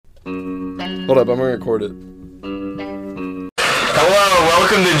Hold up, I'm gonna record it. Hello,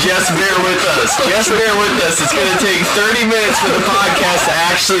 welcome to Just Bear With Us. Just bear with us. It's going to take 30 minutes for the podcast to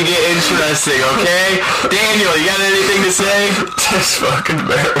actually get interesting, okay? Daniel, you got anything to say? Just fucking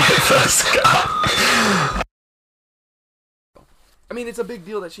bear with us, God. I mean, it's a big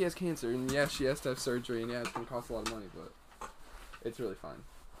deal that she has cancer, and yeah, she has to have surgery, and yeah, it's gonna cost a lot of money, but it's really fine.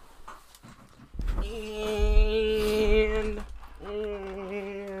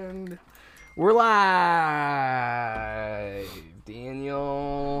 And we're live.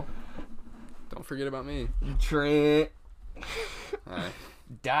 Daniel. Don't forget about me. Trent. Hi.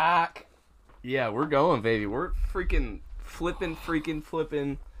 Doc. Yeah, we're going, baby. We're freaking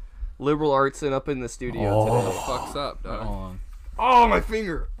flipping liberal arts up in the studio What the today. fuck's up, Hold dog? on. Oh, my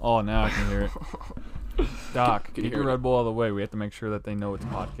finger. Oh, now I can hear it. Doc, Can you keep hear your it? Red Bull out of the way. We have to make sure that they know it's a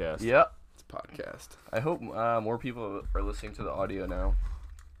podcast. Yep. It's a podcast. I hope more people are listening to the audio now.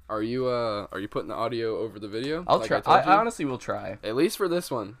 Are you putting the audio over the video? I'll like try. I told you? I honestly will try. At least for this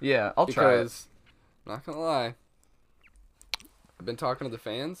one. Yeah, I'll try it. Because, not gonna lie, I've been talking to the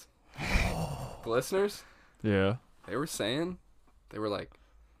fans, the listeners. Yeah. They were saying, they were like,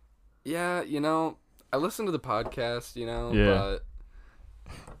 yeah, you know, I listened to the podcast, you know, Yeah. but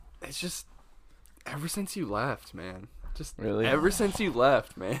it's just ever since you left, man. Just Really? ever since you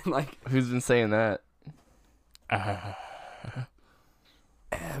left, man. Like Who's been saying that?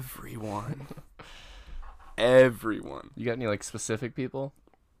 everyone. Everyone. You got any like specific people?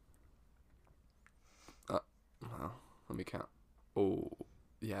 Well, let me count. Oh,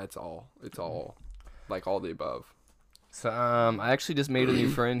 yeah, it's all. Like all the above. So I actually just made a new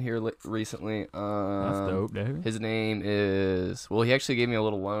friend here recently. That's dope, dude. His name is he actually gave me a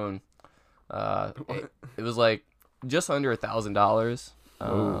little loan. It was like just under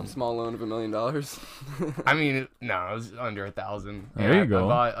 $1,000. Small loan of $1 million. I mean, no, it was under 1,000. There you go.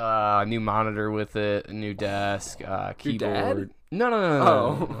 I bought a new monitor with it, a new desk, keyboard. dad?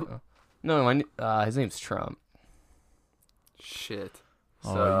 No. His name's Trump. Shit.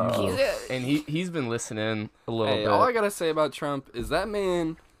 So and he's been listening a little Hey, bit. all I gotta say about Trump is that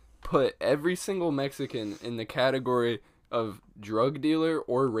man put every single Mexican in the category of drug dealer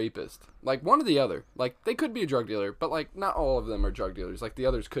or rapist. Like, one or the other. Like, they could be a drug dealer, but, like, not all of them are drug dealers. Like, the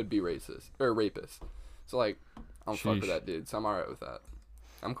others could be racist. Or rapists. So, like, I don't fuck with Sheesh. that dude. So I'm alright with that.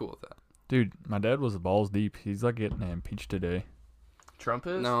 I'm cool with that. Dude, my dad was balls deep. He's like getting impeached today. Trump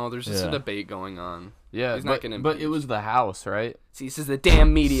is? No, there's just a Yeah. debate going on. Yeah, He's not getting but it impeached. was the House, right? See, this is the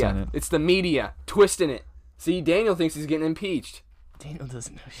damn media. Senate. It's the media twisting it. See, Daniel thinks he's getting impeached. Daniel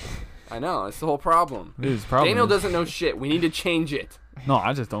doesn't know shit. I know. It's the whole problem. Dude, his problem Daniel is- doesn't know shit. We need to change it. No,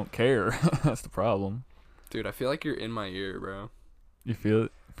 I just don't care. That's the problem. Dude, I feel like you're in my ear, bro. You feel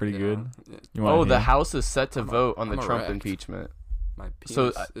it pretty You good? know? Yeah, You wanna Oh, the hear? House is set to vote on the I'm Trump erect. impeachment. my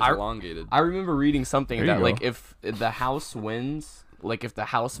So, penis is I- elongated. I remember reading something There you that go. like if the House wins, like if the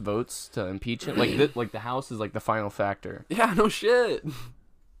House votes to impeach him, like the House is like the final factor. Yeah, no shit.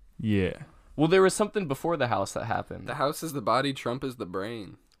 Yeah. Well, there was something before the House that happened. The house is the body, Trump is the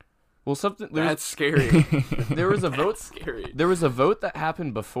brain. Well, That's scary. there was a vote. That's scary. There was a vote that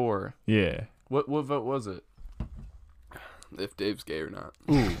happened before. Yeah. What vote was it? If Dave's gay or not.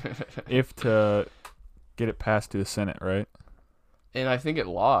 If to get it passed to the Senate, right? And I think it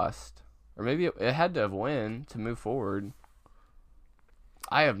lost, or maybe it had to have won to move forward.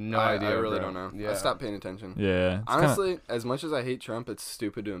 I have no idea. I really bro. don't know. Yeah. I stopped paying attention. Yeah. It's kinda- Honestly, as much as I hate Trump, it's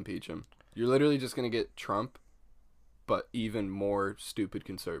stupid to impeach him. You're literally just going to get Trump, but even more stupid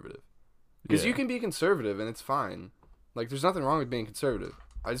conservative. Because Yeah. you can be conservative and it's fine. Like, there's nothing wrong with being conservative.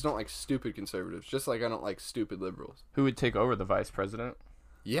 I just don't like stupid conservatives, just like I don't like stupid liberals. Who would take over the vice president?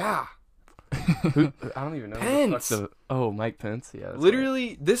 Yeah. Who? I don't even know. who the fuck Pence. Mike Pence. Yeah. that's right.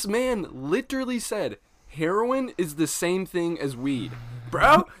 Literally, this man literally said heroin is the same thing as weed.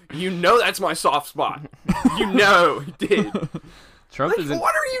 Bro, you know that's my soft spot. You know he did. Trump Like, isn't.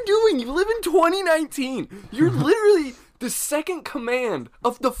 what are you doing? You live in 2019. You're literally the second command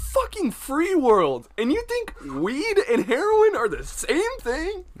of the fucking free world. And you think weed and heroin are the same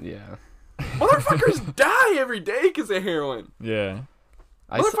thing? Yeah. Motherfuckers die every day because of heroin. Yeah.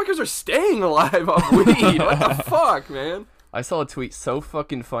 Motherfuckers are staying alive off weed. What the fuck, man? I saw a tweet so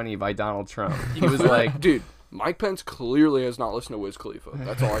fucking funny by Donald Trump. He was like, Dude, Mike Pence clearly has not listened to Wiz Khalifa.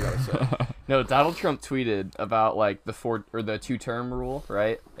 That's all I gotta say. no, Donald Trump tweeted about like the 2-term rule,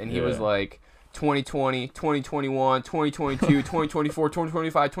 right? And he was Yeah. like 2020, 2021, 2022, 2024,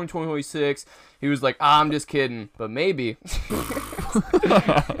 2025, 2026. He was like, I'm just kidding, but maybe.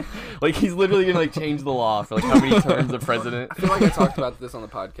 Like he's literally gonna like change the law for like how many terms of president. I feel like I talked about this on the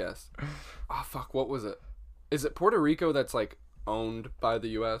podcast. Oh fuck, what was it? Is it Puerto Rico that's like owned by the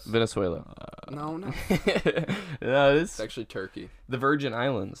U.S.? Venezuela. No, no, it's actually Turkey. The Virgin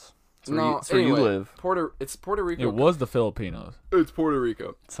Islands. It's where, No, it's where anyway, you live. It's Puerto Rico. It was the Filipinos. It's Puerto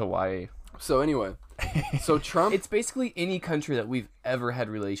Rico. It's Hawaii. So anyway, so Trump. It's basically any country that we've ever had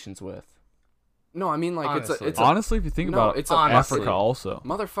relations with. No, I mean like Honestly. it's a Honestly, if you think No, about it, it's a honestly. Africa also.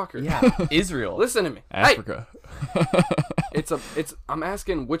 motherfucker. Yeah, Israel. Listen to me. Africa. Hey, I'm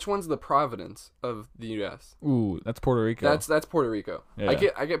asking which one's the providence of the U.S. Ooh, that's Puerto Rico. That's Puerto Rico. Yeah.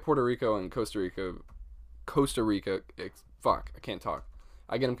 I get Puerto Rico and Costa Rica. Fuck, I can't talk.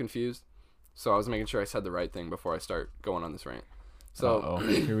 I get them confused. So I was making sure I said the right thing before I start going on this rant. So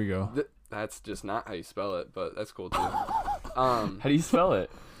here we go. that's just not how you spell it, but that's cool too. How do you spell it?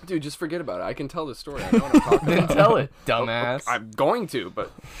 Dude, just forget about it. I can tell the story. I know what I'm talking Then about. tell it, dumbass. I'm going to,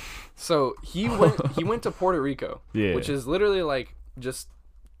 but so he went to Puerto Rico, Yeah. which is literally like just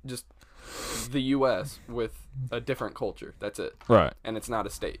the U.S. with a different culture. That's it, Right. and it's not a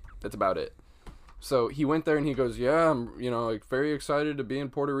state. That's about it. So he went there and he goes, "Yeah, I'm like very excited to be in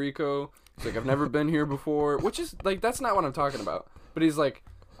Puerto Rico." He's like, "I've never been here before," which is like that's not what I'm talking about. But he's like,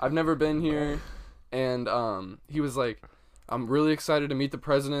 "I've never been here," and he was like, "I'm really excited to meet the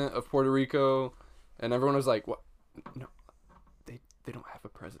president of Puerto Rico," and everyone was like, "What? No, they don't have a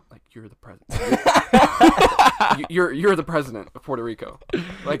president. Like you're the president. You're the president of Puerto Rico.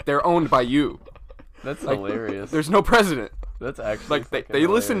 Like they're owned by you. That's Like, hilarious. There's no president. That's actually Like they fucking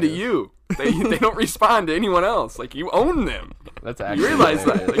listen to hilarious. you. They don't respond to anyone else. Like you own them. That's You actually realize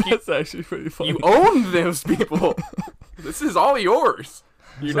that? hilarious. Like That's actually pretty funny. you own those people. This is all yours.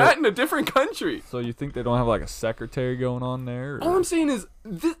 You're So- not in a different country. So you think they don't have like a secretary going on there? or- All I'm saying is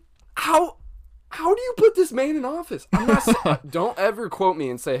how do you put this man in office? I'm not saying, don't ever quote me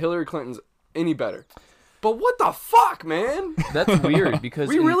and say Hillary Clinton's any better. But what the fuck, man? That's weird because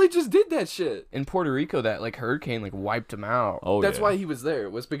We really just did that shit. in Puerto Rico that like hurricane like wiped him out. Oh, That's yeah. why he was there.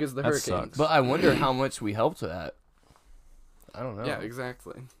 Was because of the That hurricanes. sucks. But I wonder how much we helped that. I don't know. Yeah,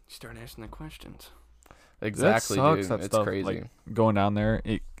 exactly. You start asking the questions. Exactly, that sucks, dude. that It's stuff, crazy. Like, going down there,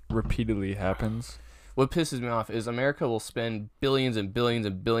 it repeatedly happens. What pisses me off is America will spend billions and billions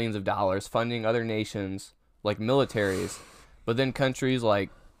and billions of dollars funding other nations like militaries, but then countries like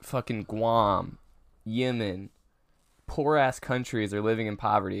fucking Guam, Yemen, poor ass countries are living in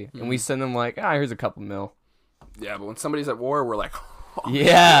poverty, and we send them like, here's a couple mil. Yeah, but when somebody's at war, we're like,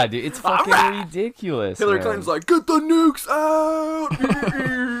 Yeah, dude, it's fucking Alright. ridiculous. Hillary man. Clinton's like, get the nukes out.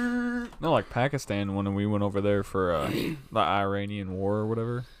 No, like Pakistan when we went over there for the Iranian war or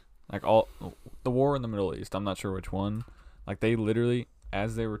whatever. Like all the war in the Middle East. I'm not sure which one. Like they literally,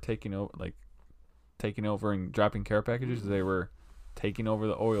 as they were taking over and dropping care packages, they were taking over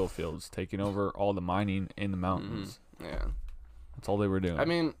the oil fields, taking over all the mining in the mountains. Yeah. That's all they were doing. I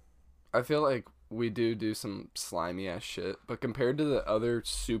mean, I feel like we do some slimy ass shit, but compared to the other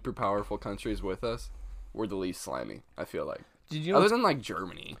super powerful countries with us, we're the least slimy, I feel like. Did you know? Other than like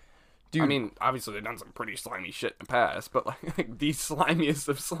Germany. Dude, I mean, obviously they've done some pretty slimy shit in the past, but like the slimiest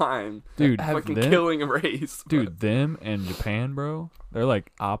of slime. dude, Fucking them, killing a race. dude, them and Japan, bro, they're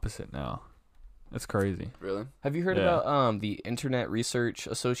like opposite now. It's crazy. Really? have you heard Yeah. about the Internet Research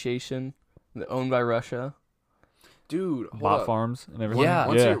Association, owned by Russia? Dude, hold Bot up. farms and everything.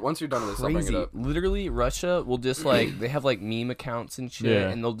 Yeah. Once you're done with this, I'll bring Crazy. it up. Literally, Russia will just like they have like meme accounts and shit, Yeah.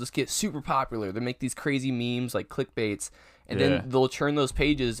 and they'll just get super popular. They make these crazy memes like clickbaits, and Yeah. then they'll turn those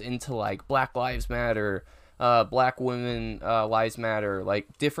pages into like Black Lives Matter, Black Women Lives Matter,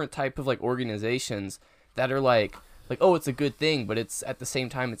 like different type of like organizations that are like oh, it's a good thing, but it's at the same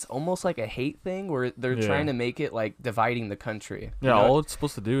time it's almost like a hate thing where they're Yeah. trying to make it like dividing the country. Yeah, You know? all it's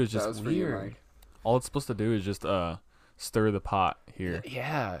supposed to do is That just was for you, weird. Mike. all it's supposed to do is just stir the pot here.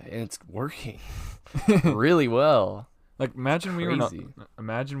 Yeah, and it's working really well. Like imagine we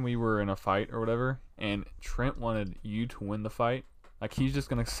Crazy. were in a fight or whatever, and Trent wanted you to win the fight. Like he's just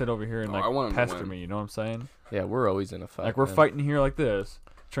gonna sit over here and Oh, I want him to pester win. me. You know what I'm saying? Yeah, we're always in a fight. Like we're man. fighting here like this.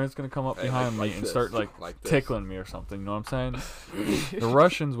 Trent's gonna come up Hey, behind like me and this. start like Like this. tickling me or something. You know what I'm saying? The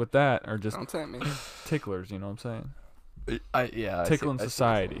Russians with that are just Don't tempt me. ticklers. You know what I'm saying? Yeah, Tickling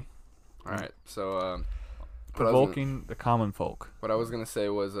society, All right, so what I was gonna- provoking the common folk. What I was gonna say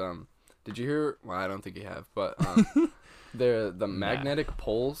was, did you hear? Well, I don't think you have, but the magnetic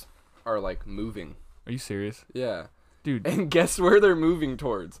poles are like moving. Are you serious, Yeah, dude? and guess where they're moving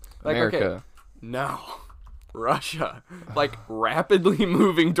towards? Like, America. okay, no, Russia. Like rapidly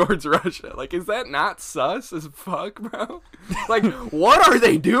moving towards Russia. Like, is that not sus as fuck, bro? Like, what are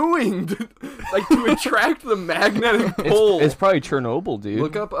they doing? To attract the magnetic pole? It's probably Chernobyl, dude.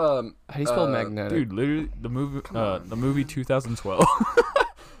 Look up How do you spell magnetic? Dude, literally the movie 2012.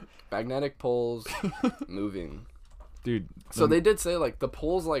 magnetic poles moving. dude. So they did say like the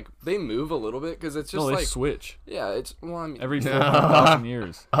poles like they move a little bit because it's just no, they like switch yeah, it's well I mean every 400,000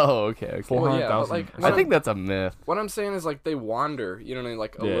 years. Oh, okay. Well, yeah, but, 400,000. like, I think that's a myth. what I'm saying is like they wander, you know what I mean,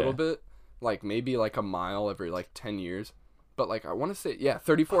 like a Yeah. little bit, like maybe like a mile every like 10 years, but like I want to say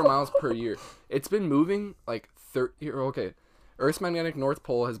 34 miles per year. It's been moving like 30. Okay, Earth's magnetic North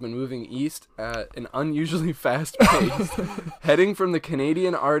Pole has been moving east at an unusually fast pace, heading from the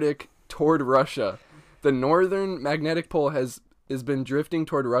Canadian Arctic toward Russia. The northern magnetic pole has been drifting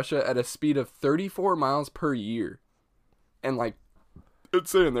toward Russia at a speed of 34 miles per year, and like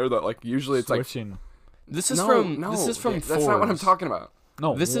it's saying there that like usually it's switching. This is like from that's Forbes. not what I'm talking about.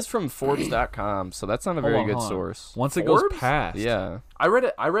 No, This is from Forbes.com, so that's not a hold very on, good hold on. source. Once it goes Forbes? past, Yeah. I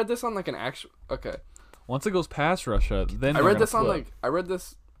read this on like an actual okay. Once it goes past Russia, then I they're read gonna this on flip. like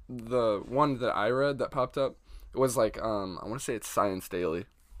the one that I read that popped up. It was like I want to say it's Science Daily,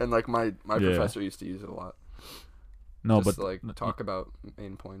 and like my Yeah. professor used to use it a lot. no, Just but to, like talk about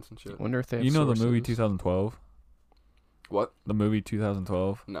main points and shit. Wonder if they have you know the sources. movie 2012. What? The movie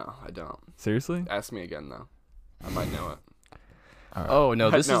 2012. No, I don't. Seriously? Ask me again though. I might know it. Oh no,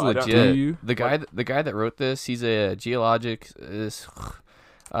 this No, is I don't- legit. Do you? The guy that wrote this, he's a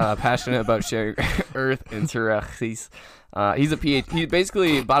passionate about sharing Earth interests. He's a PhD. He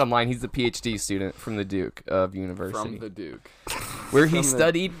basically, bottom line, he's a PhD student from the Duke of University, From the Duke. where from he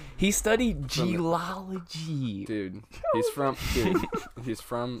the- studied geology. Dude, he's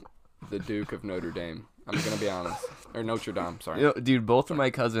from the Duke of Notre Dame. I'm gonna be honest, or Notre Dame. Sorry. You know, dude, both of my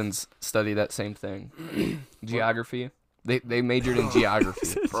cousins study that same thing, geography. They majored in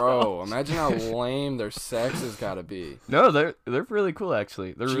geography. Bro, imagine how lame their sex has got to be. No, they're really cool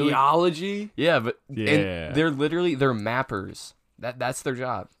actually. They're really Geology? yeah, but Yeah. and they're mappers. That's their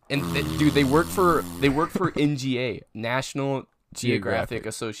job. And dude, they work for NGA, National Geographic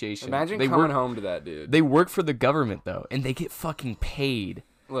Association. Imagine they coming work, home to that dude. They work for the government though, and they get fucking paid.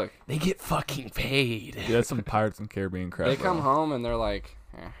 Look, They get fucking paid. Dude, that's some Pirates and Caribbean crap. they bro. come home and they're like,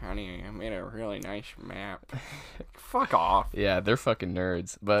 honey, I made a really nice map. Fuck off. Yeah, they're fucking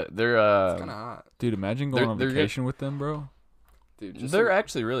nerds, but they're It's kind of hot. Dude, imagine going They're- on they're vacation with them, bro. Dude, just, they're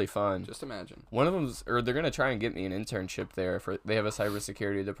actually really fun. just imagine. One of them's, or they're gonna try and get me an internship there. They have a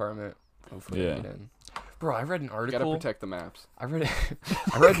cybersecurity department. Hopefully, Yeah. I get in. Bro, I read an You gotta article. protect the maps. I read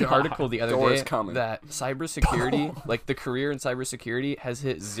an article the other Door's day coming. that cybersecurity, like the career in cybersecurity, has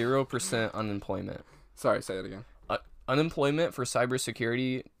hit 0% unemployment. Sorry, say it again. Unemployment for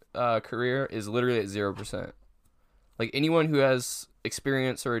cybersecurity career is literally at 0%. Like anyone who has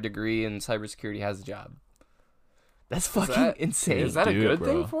experience or a degree in cybersecurity has a job. That's fucking insane. Is that a Dude, good bro.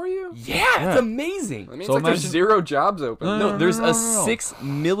 thing for you? yeah, it's amazing. I mean, So it's like there's imagine- 0 jobs open. No, there's a no. 6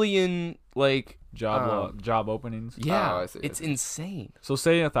 million like Job openings. yeah, Oh, I see, I it's see. insane. So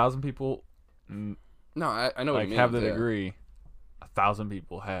say 1,000 people No, I know what like you mean. have the yeah. degree. 1,000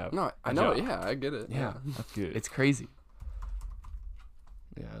 people have. No, I a know. job. Yeah, I get it. Yeah, That's good. it's crazy.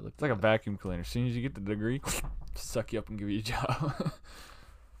 Yeah, I looked It's like a vacuum cleaner. As soon as you get the degree, suck you up and give you a job.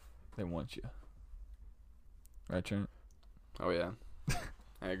 They want you. Right, Trent? Oh yeah,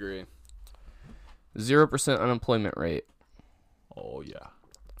 I agree. 0% unemployment rate Oh, yeah.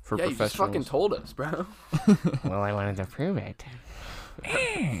 for Yeah, you just professionals. fucking told us, bro. Well, I wanted to prove it.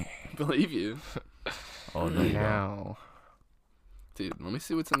 Believe you, Oh, no. No. dude. Let me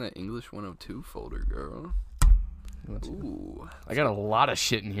see what's in that English 102 folder, girl. Ooh, I got a lot of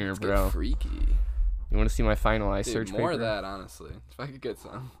shit in here, let's get bro. freaky. You want to see my finalized Dude, search more paper? of that, honestly. If I could get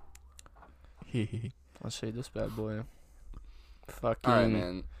some. I'll show you this bad boy. Fucking All right,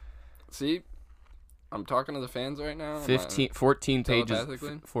 man. See, I'm talking to the fans right now. 14 pages.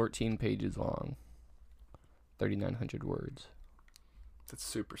 telepathically? 14 pages long. 3,900 words. That's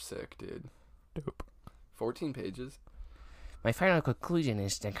super sick, dude. Dope. 14 pages. My final conclusion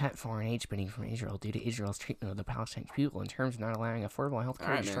is to cut foreign aid spending from Israel due to Israel's treatment of the Palestinian people in terms of not allowing affordable health All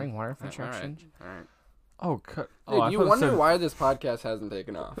care, right, destroying man. water All infrastructure. right. Oh, cut. Dude, I you thought it wonder said- why this podcast hasn't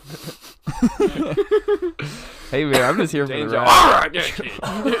taken off. Hey, man, I'm just here for the Change ride.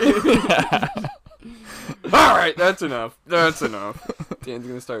 All right, that's enough. That's enough. Dan's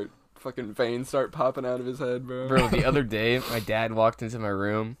gonna start fucking veins start popping out of his head, bro. Bro, the other day, my dad walked into my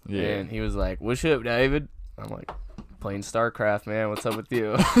room, Yeah. and he was like, "What's up, David?" I'm like, "Playing StarCraft, man. What's up with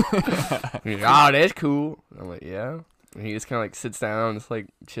you?" He's like, "Oh, that's cool." I'm like, "Yeah." And he just kind of like sits down and just like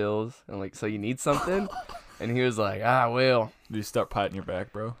chills. I'm like, "So you need something?" And he was like, well. You start patting your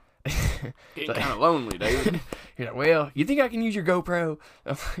back, bro. Getting kind of lonely, David. He's like, "Well, you think I can use your GoPro?"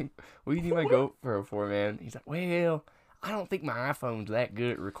 I'm like, "What do you need my GoPro for, man?" He's like, "Well, I don't think my iPhone's that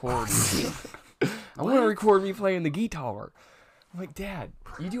good at recording. I want to record me playing the guitar." I'm like, Dad,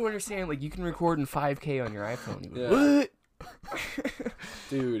 you do understand, like, you can record in 5K on your iPhone. He Yeah. goes, what?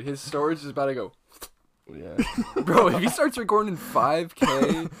 Dude, his storage is about to go. Yeah. Bro, if he starts recording 5K,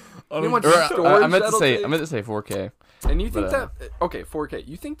 you know how much Or, storage I meant to that'll say, take? I meant to say 4K. And you think but, that okay, 4K?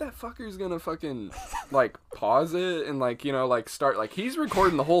 You think that fucker's gonna fucking like pause it and like like start like he's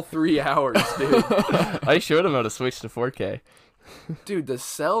recording the whole 3 hours, dude. I showed him how to switch to 4K. Dude, the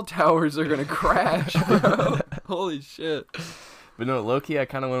cell towers are gonna crash, bro. Holy shit. But no, low-key, I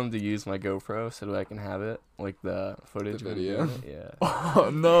kind of want him to use my GoPro so that I can have it, like the footage. The of him video? doing it, Yeah. Oh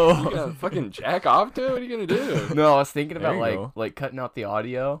no. You gonna fucking jack off to it? What are you gonna do? No, I was thinking There about you go. like cutting out the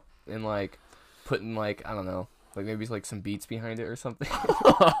audio and like putting like, I don't know, like maybe like some beats behind it or something.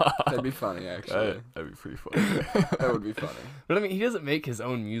 That'd be funny, actually. That'd be pretty funny. That would be funny. But I mean, he doesn't make his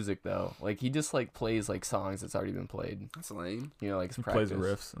own music though. Like he just like plays like songs that's already been played. That's lame. You know, like his He practice. plays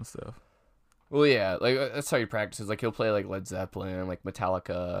riffs and stuff. Well, yeah, like that's how he practices. Like he'll play like Led Zeppelin, like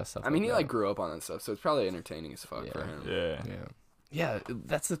Metallica, stuff. I mean, he that. like grew up on that stuff, so it's probably entertaining as fuck for Yeah. him. Yeah. Yeah,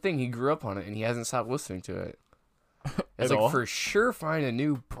 that's the thing. He grew up on it, and he hasn't stopped listening to it. At It's like all? for sure, find a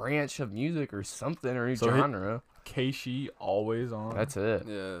new branch of music or something or a new So he- genre. Keishi always on. That's it.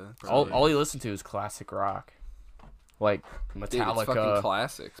 Yeah. All he listens to is classic rock, like Dude, it's Metallica, fucking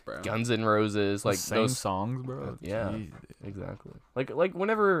classics, bro. Guns N' Roses, The like same those. songs, bro. Yeah. Jeez. Exactly. Like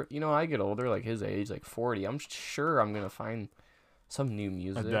whenever I get older, like his age, like 40, I'm sure I'm gonna find some new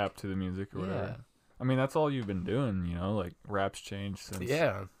music. Adapt to the music or Yeah. whatever. I mean, that's all you've been doing, like rap's changed since.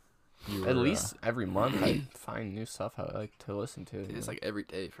 Yeah. You At were, least every month I find new stuff I like to listen to. Dude, it's like every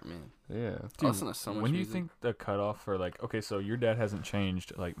day for me. yeah. I listen to so much when do you music. think the cutoff for like, okay, so your dad hasn't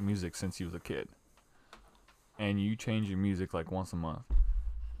changed like music since he was a kid, and you change your music like once a month.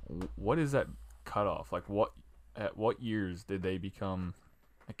 What is that cutoff? Like, at what years did they become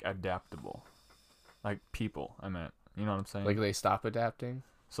like adaptable? Like people, I meant. You know what I'm saying? Like they stop adapting.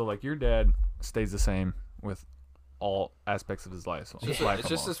 So like your dad stays the same with all aspects of his life. So his life It's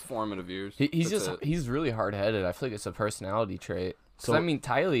just almost. his formative years. He's That's just it. he's really hard headed. I feel like it's a personality trait. So So- I mean,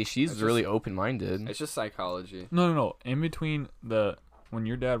 Tylee, she's It's really just- open minded. It's just psychology. No. In between when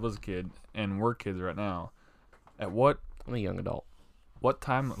your dad was a kid and we're kids right now, at what I'm a young adult.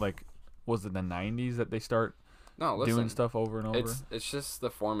 time, like, was it the 90s that they start No, listen. doing stuff over and over? It's just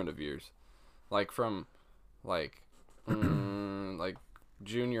the formative years, like from, like, like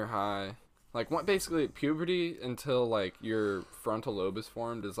junior high, like what basically puberty until like your frontal lobe is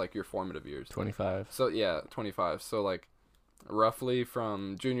formed is like your formative years. 25. So yeah, 25. So like, roughly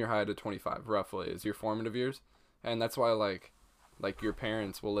from junior high to 25, roughly is your formative years, and that's why like your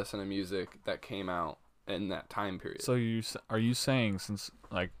parents will listen to music that came out in that time period. So are you saying since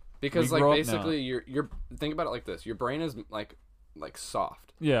like Because we like grow up basically you're think about it like this. Your brain is like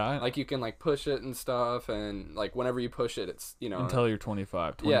soft. like You can like push it and stuff, and like whenever you push it, it's until you're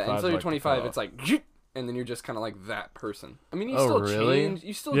 25. 25 yeah, until you're like the 25, cutoff. it's like and then you're just kind of like that person. I mean, you Oh, still really? change,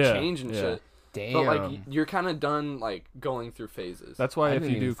 you still Yeah, change and yeah. shit, Damn. but like you're kind of done like going through phases. That's why I if didn't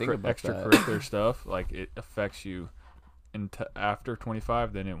you even do think about that. extracurricular stuff, like it affects you after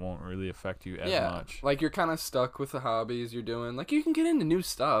 25, then it won't really affect you as yeah, much. like you're kind of stuck with the hobbies you're doing. Like you can get into new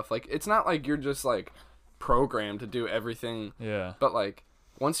stuff. Like it's not like you're just like programmed to do everything. Yeah. But like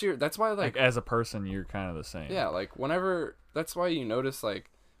once you're, that's why Like as a person, you're kind of the same. yeah, like whenever, that's why you notice like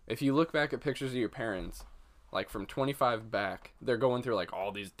if you look back at pictures of your parents, like from 25 back, they're going through like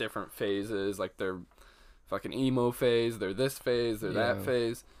all these different phases. Like they're fucking emo phase, they're this phase, they're that Yeah.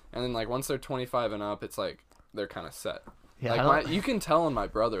 phase, and then like once they're 25 and up, it's like they're kind of set. Yeah, I Like don't- you can tell in my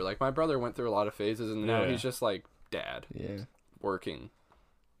brother. Like my brother went through a lot of phases, and now Yeah. he's just like dad, yeah. working,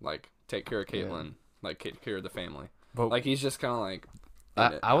 like take care of Caitlin, like take care of the family. But Like he's just kind of like.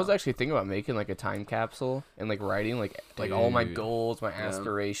 in it I was now. actually thinking about making like a time capsule and like writing like all my Dude. goals, my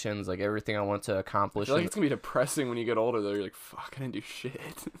aspirations, like everything I want to I accomplish. feel like and- it's gonna be depressing when you get older. Though you're like, fuck, I didn't do shit.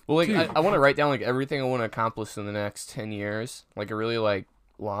 Well, like I want to write down like everything I want to accomplish in the next 10 years, like a really like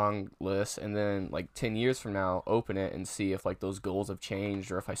long list, and then like 10 years from now, open it and see if like those goals have changed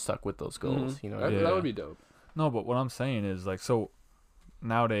or if I stuck with those goals. You know, what I that, mean? that would be dope. no, but what I'm saying is like, so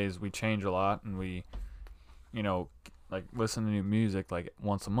nowadays we change a lot and we, like listen to new music like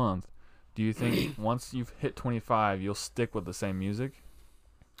once a month. Do you think once you've hit 25, you'll stick with the same music?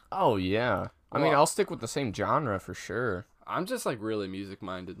 Oh yeah. I mean, Well- I'll stick with the same genre for sure. I'm just like really music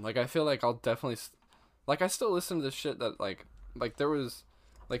minded. Like I feel like I'll definitely, like I still listen to the shit that like there was,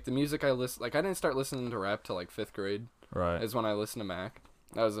 like the music I listen. Like I didn't start listening to rap till like 5th grade. Right. Is when I listened to Mac.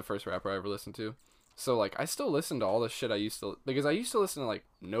 That was the first rapper I ever listened to. So like I still listen to all the shit I used to, because I used to listen to like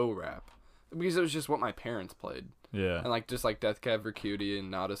no rap because it was just what my parents played. Yeah. And like just like Death Cab for Cutie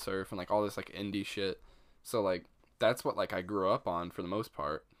and Nada Surf and like all this like indie shit. So like that's what like I grew up on for the most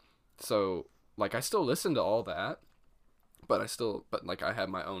part. So like I still listen to all that, but like I have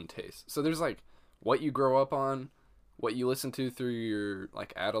my own taste. So there's like what you grow up on, what you listen to through your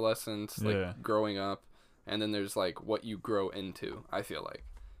like adolescence, like growing up, and then there's like what you grow into, I feel like.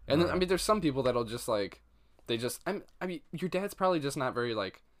 And then I mean there's some people that'll just like I mean your dad's probably just not very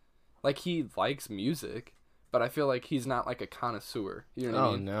like he likes music, but I feel like he's not like a connoisseur. You know what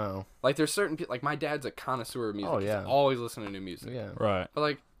I mean? No. Like there's certain people, like my dad's a connoisseur of music. Oh, yeah. He's always listening to new music. Yeah. Right. But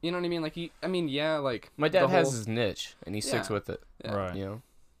like, you know what I mean? Like yeah, like My dad the has whole- his niche, and he sticks Yeah. with it. Yeah. Right. You know.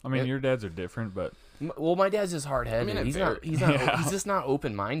 I mean, your dads are different, but Well, my dad's just hard headed. I mean, it he's varies. not. He's not. He's just not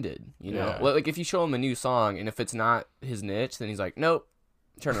open minded. You know. Yeah. Like if you show him a new song, and if it's not his niche, then he's like, nope,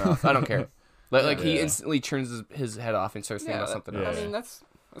 turn it off. I don't care. Like he Yeah. instantly turns his head off and starts thinking about something yeah. else. I mean, that's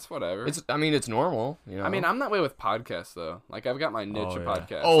whatever. It's normal. You know. I mean, I'm that way with podcasts though. Like I've got my niche Oh, of yeah.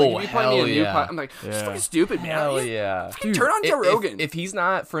 podcasts. Oh, like, if you play me hell a new yeah. I'm like, it's Yeah. fucking stupid, man. hell You yeah. fucking turn on Joe Rogan. If he's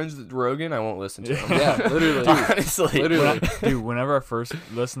not friends with Rogan, I won't listen to him. yeah, literally. Honestly. Literally. dude, whenever I first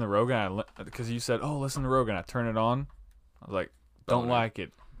listened to Rogan, because you said, "Oh, listen to Rogan," I turn it on. I was like, "Don't Boner. like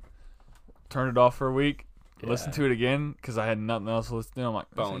it." Turn it off for a week. Listen Yeah. to it again because I had nothing else to listen to. I'm like,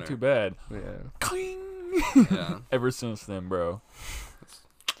 "This Boner. ain't too bad." Yeah. Cling. Yeah. Ever since then, bro.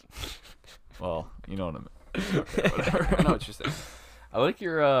 Well, you know what I mean. I know what you're saying. I like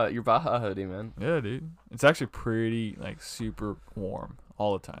your Baja hoodie, man. Yeah, dude. It's actually pretty like super warm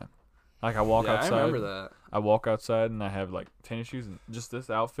all the time. Like I walk Yeah, outside. I remember that. I walk outside and I have like tennis shoes and just this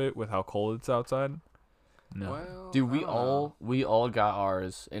outfit with how cold it's outside. No. Well, Dude, I don't know. we all got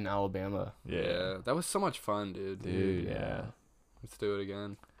ours in Alabama. Yeah, that was so much fun, dude. Dude, yeah. Let's do it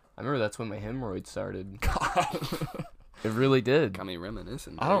again. I remember that's when my hemorrhoids started. It really did. Got me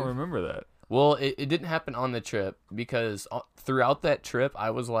reminiscing. I don't dude. remember that. Well, it didn't happen on the trip because throughout that trip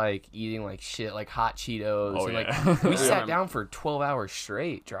I was like eating like shit, like hot Cheetos. Oh, and, yeah. like, we Yeah. sat down for 12 hours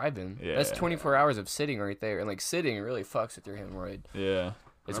straight driving. That's Yeah. 24 hours of sitting right there, and like sitting really fucks with your hemorrhoid. Yeah.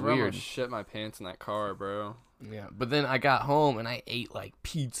 It's Remember I weird. almost shit my pants in that car, bro. Yeah, but then I got home and I ate like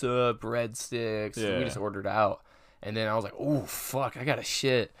pizza, breadsticks. Yeah. We just ordered out, and then I was like, "Oh fuck, I got to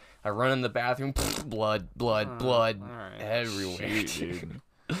shit." I run in the bathroom, blood all right. everywhere. Shoot, dude.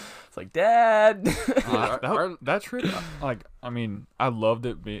 It's like, Dad. That trip, like, I mean, I loved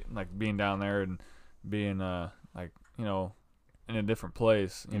it, being down there and being, like, you know, in a different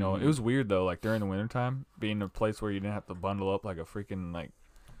place. You know, it was weird though, like during the wintertime, being in a place where you didn't have to bundle up like a freaking like,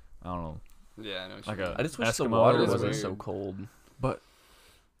 I don't know, Yeah, I know what like you mean. I just wish the Eskimo water or wasn't weird. so cold. But,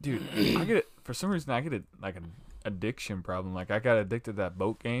 dude, I get it for some reason. I get it like an addiction problem. Like I got addicted to that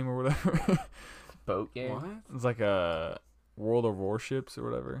boat game or whatever. Boat game. What? It's like a World of Warships or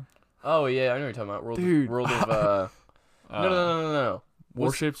whatever. Oh yeah, I know what you're talking about. Dude. World of no.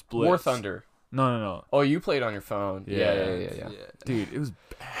 Warships Blitz. War Thunder. No. Oh, you played on your phone. Yeah. Yeah. Dude, it was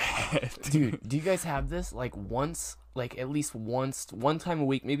bad. Dude, do you guys have this? Like once, like at least once, one time a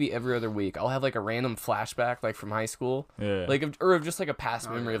week, maybe every other week, I'll have like a random flashback, like from high school, Yeah. like or of just like a past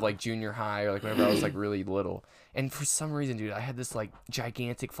memory of yeah. like junior high or like whenever I was like really little. And for some reason, dude, I had this like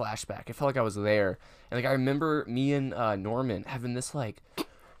gigantic flashback. I felt like I was there, and like I remember me and Norman having this like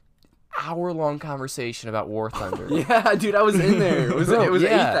hour-long conversation about War Thunder. Yeah, dude, I was in there. It was Bro, it was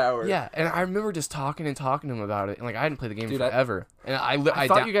yeah, 8th hour. Yeah, and I remember just talking to him about it, and like I hadn't played the game Dude, forever, and I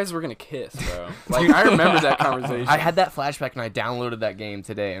thought down- you guys were gonna kiss, bro. Like I remember that conversation. I had that flashback, and I downloaded that game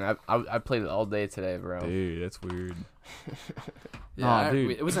today, and I played it all day today, bro. Dude, that's weird. yeah, Aw,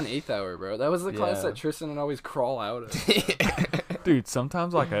 dude. it was an 8th hour, bro. That was the class Yeah. that Tristan would always crawl out of. Dude,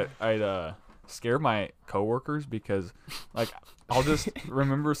 sometimes like I'd scare my coworkers because like I'll just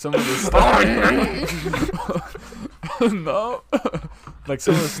remember some of the stuff. No, like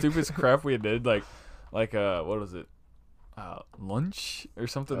some of the stupidest crap we did, like what was it, lunch or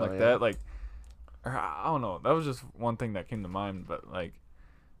something Oh, like yeah. that, like or, I don't know. That was just one thing that came to mind, but like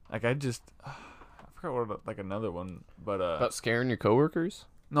I just I forgot what like another one, but About scaring your coworkers?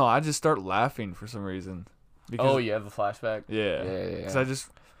 no, I just start laughing for some reason. Oh, you have a flashback? Yeah. Yeah. Because I just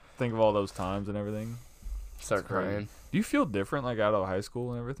think of all those times and everything. Start crazy. crying. Do you feel different like out of high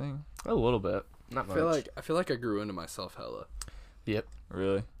school and everything? A little bit. Not much. I feel like I grew into myself hella. Yep.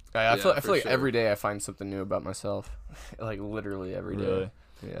 Really? I Yeah, feel for like sure. every day I find something new about myself. Like literally every day. Really?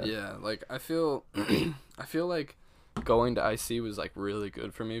 Yeah. Yeah, like I feel I feel like going to IC was like really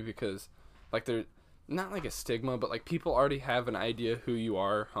good for me because like they're not like a stigma, but like people already have an idea who you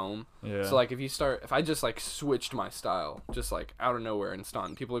are home. Yeah. So like if I just like switched my style just like out of nowhere in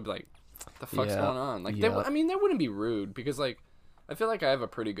Staunton, people would be like, "The fuck's Yeah. going on?" Like Yeah. I mean they wouldn't be rude because like I feel like I have a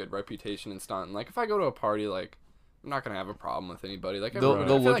pretty good reputation in Staunton. Like if I go to a party, like I'm not gonna have a problem with anybody. Like They'll- everybody,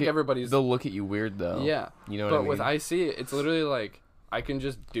 they'll I feel look like at- everybody's. They'll look at you weird though. Yeah, You know what but I mean? with IC, it's literally like I can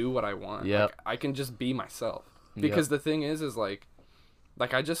just do what I want. Yep. Like, I can just be myself. Because the thing is like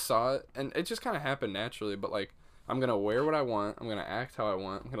I just saw it, and it just kind of happened naturally. But like, I'm gonna wear what I want. I'm gonna act how I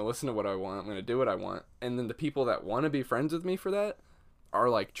want. I'm gonna listen to what I want. I'm gonna do what I want. And then the people that want to be friends with me for that are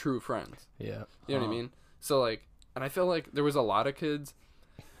like true friends. Yeah. You know what I mean? So like, and I feel like there was a lot of kids.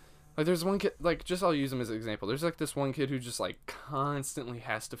 Like there's one kid, like just I'll use him as an example. There's like this one kid who just like constantly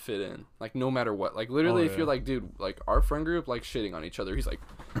has to fit in, like no matter what. Like literally, if yeah. you're like, dude, like our friend group like shitting on each other. He's like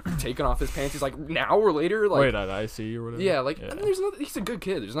taking off his pants. He's like an hour later, like Wait, at IC or whatever. yeah, like and there's nothing. He's a good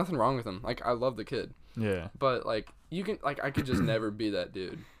kid. There's nothing wrong with him. Like I love the kid, Yeah. but like you can like I could just never be that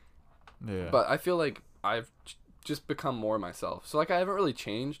dude. Yeah. But I feel like I've just become more myself. So like I haven't really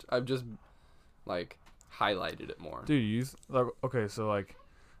changed. I've just like highlighted it more. Dude, you like okay, so like,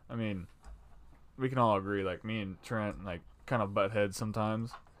 I mean, we can all agree like me and Trent like kind of butt heads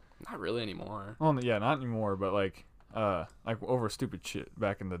sometimes. Not really anymore. Well, yeah, not anymore, but like over stupid shit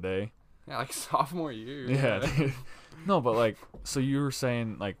back in the day. Yeah, like sophomore year. Yeah. Dude. No, but like, so you were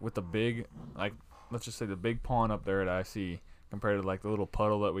saying like with the big, like let's just say the big pond up there at IC compared to like the little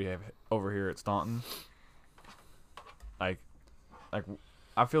puddle that we have over here at Staunton. Like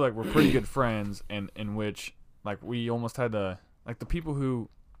I feel like we're pretty good friends, and in which like we almost had to like the people who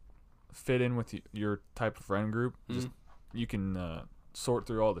fit in with your type of friend group. Just you can sort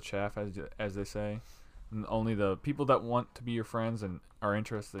through all the chaff as they say, and only the people that want to be your friends and are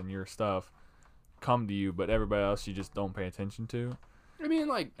interested in your stuff come to you, but everybody else you just don't pay attention to. I mean,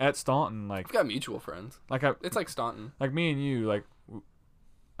 like At Staunton, like I've got mutual friends. It's like Staunton. like me and you, like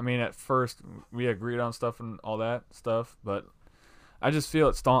I mean, at first we agreed on stuff and all that stuff, but I just feel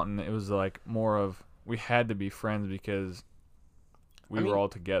at Staunton it was like more of we had to be friends because we I mean, were all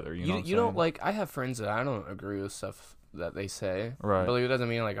together. You know, what I'm you don't saying? like. I have friends that I don't agree with stuff that they say. Right. But like, it doesn't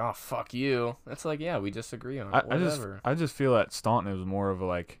mean like, oh fuck you. It's like, yeah, we disagree on it. I just Whatever. I just feel at Staunton it was more of a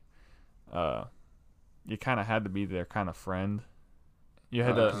like, you kind of had to be their kind of friend. You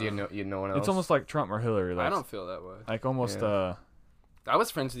had Because to. you had no one else. It's almost like Trump or Hillary. Like, I don't feel that way. like almost Yeah. I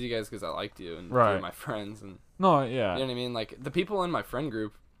was friends with you guys because I liked you and you Right. were my friends, and no, you yeah, know what I mean. Like the people in my friend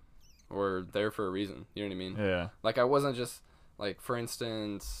group were there for a reason. You know what I mean? yeah, Like I wasn't just like, for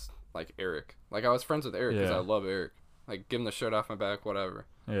instance, like Eric. Like I was friends with Eric because Yeah. I love Eric. Like give him the shirt off my back, whatever.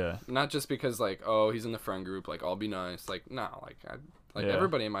 yeah, Not just because like, oh, he's in the friend group, like I'll be nice. Like no, like Yeah.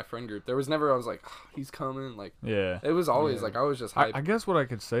 everybody in my friend group. There was never I was like, oh, he's coming. Like yeah. it was always Yeah. like I was just hyped. I guess what I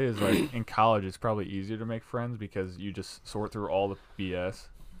could say is like in college it's probably easier to make friends because you just sort through all the BS.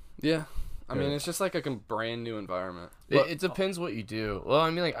 Yeah. I mean, Good. it's just like a brand new environment. It depends what you do. Well, I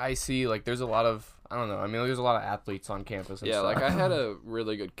mean, like I see, like there's a lot of I don't know. I mean, there's a lot of athletes on campus. And Yeah, stuff. like I had a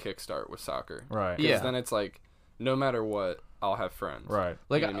really good kickstart with soccer. Right. 'Cause Yeah. then it's like, no matter what, I'll have friends. Right.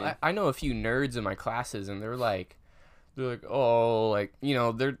 Like You know what I mean? I know a few nerds in my classes, and they're like, oh, like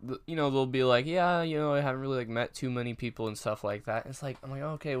they'll be like, yeah, I haven't really like met too many people and stuff like that. And it's like I'm like,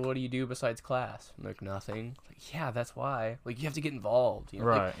 okay, what do you do besides class? I'm like nothing. Like yeah, that's why. Like you have to get involved. You know?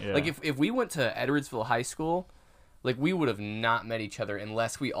 Right, Like yeah. if we went to Edwardsville High School. Like, we would have not met each other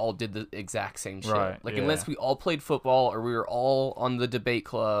unless we all did the exact same shit. Right, Like, yeah. unless we all played football, or we were all on the debate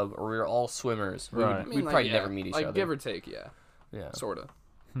club, or we were all swimmers. Right. I mean, We'd like, probably yeah, never meet each like, other. give or take, yeah. Yeah. Sort of.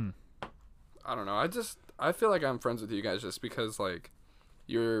 I don't know. I feel like I'm friends with you guys just because, like,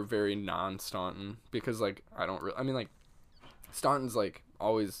 you're very non-Staunton. Because, like, I mean, like, Staunton's, like,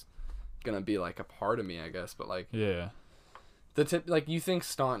 always gonna be, like, a part of me, I guess. But, like, Yeah. like, you think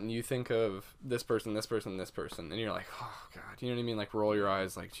Staunton, you think of this person, this person, this person. And you're like, oh, God. You know what I mean? Like, roll your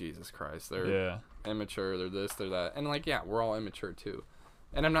eyes like, Jesus Christ. They're Yeah. immature, they're this, they're that. And, like, yeah, we're all immature, too.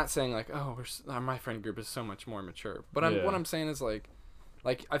 And I'm not saying, like, oh, my friend group is so much more mature. But Yeah. what I'm saying is, like,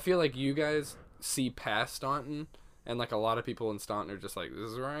 I feel like you guys see past Staunton, and, like, a lot of people in Staunton are just like,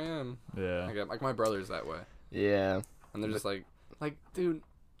 this is where I am. Yeah. Like my brother's that way. Yeah. And they're just like, dude,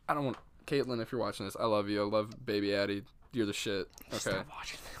 I don't want... Caitlin, if you're watching this, I love you. I love Baby Addie. You're the shit. Okay. Stop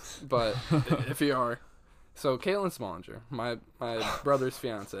watching this. But if you are... So, Caitlin Smallinger, my brother's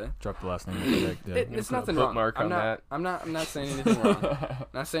fiance. Drop the last name. Yeah. It's nothing foot wrong. mark I'm on not, that. I'm not saying anything wrong.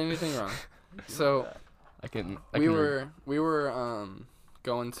 Not saying anything wrong. So... we were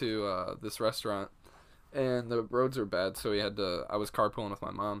going to this restaurant, and the roads were bad, so I was carpooling with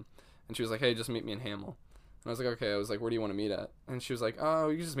my mom, and she was like, hey, just meet me in Hamel. And I was like, okay. I was like, where do you want to meet at? And she was like, oh,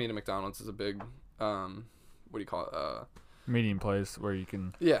 you can just meet at McDonald's. It's a big what do you call it, Meeting place where you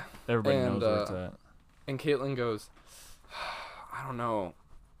can. yeah. Everybody And, knows where it's at. And Caitlin goes, I don't know,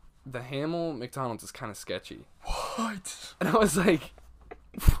 the Hamel McDonald's is kind of sketchy. What? And I was like,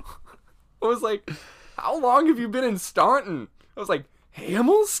 how long have you been in Staunton? I was like,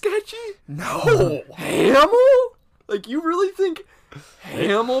 Hamel's sketchy? No. Hamel? Like, you really think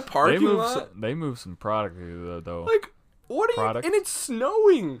Hamel parking lot? They moved some product here, though. Like, what are Product? you? And it's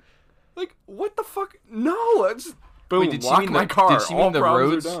snowing. Like, what the fuck? No, it's boom. Wait, did she lock mean my car. Did she All mean the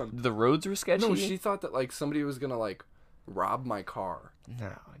problems roads? are done. The roads were sketchy. No, she thought that like somebody was gonna like rob my car. No,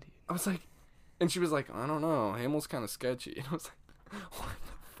 dude. I was like, and she was like, I don't know. Hamel's kind of sketchy. And I was like, what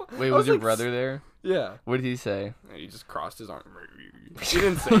the fuck? Wait, I was your like, brother there? Yeah. What did he say? And he just crossed his arm. He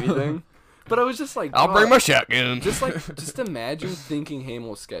didn't say anything. But I was just like, I'll "Dog." bring my shotgun. Just imagine thinking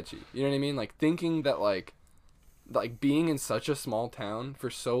Hamel was sketchy. You know what I mean? Like thinking that like being in such a small town for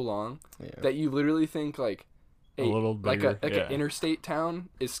so long Yeah. that you literally think like A little bigger, yeah. an interstate town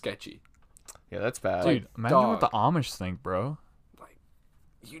is sketchy. Yeah, that's bad. Dude, imagine what the dog. Amish think, bro.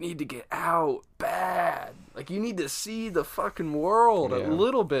 You need to get out bad. Like you need to see the fucking world Yeah. a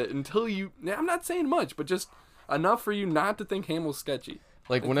little bit until you. I'm not saying much, but just enough for you not to think Hamel's sketchy.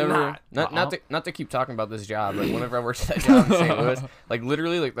 Like Like, whenever, not to keep talking about this job, like whenever I worked that job in St. Louis, like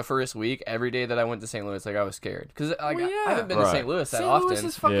literally like the first week, every day that I went to St. Louis, like I was scared because like Well, I haven't been Right. to St. Louis that St. often. Louis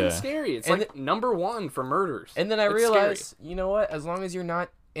is fucking Yeah. scary. It's And like number one for murders. And then I It's realized, you know what? As long as you're not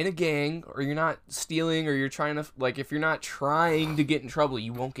in a gang or you're not stealing or you're trying to like if you're not trying to get in trouble,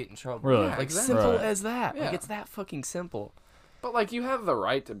 you won't get in trouble. Really? Like exactly. simple Right. as that. Yeah. Like it's that fucking simple. But like you have the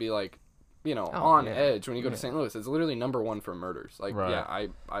right to be like, you know, Oh, on yeah. edge when you go to Yeah. St. Louis. It's literally number one for murders. Like, Right. yeah,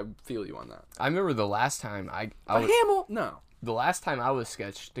 I feel you on that. I remember the last time I But was, Hamel, no. the last time I was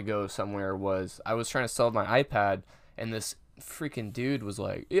sketched to go somewhere was I was trying to sell my iPad and this freaking dude was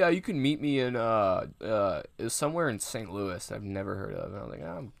like, "Yeah, you can meet me in it was somewhere in St. Louis I've never heard of." And I was like,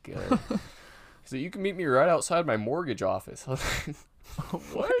 "I'm good." So you can meet me right outside my mortgage office. I was like,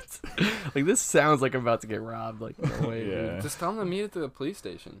 what? Like this sounds like I'm about to get robbed. Like no way. Dude. Yeah. Just tell him to meet at the police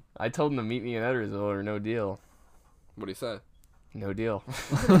station. I told him to meet me in Edwardsville or no deal. What do you say? No deal.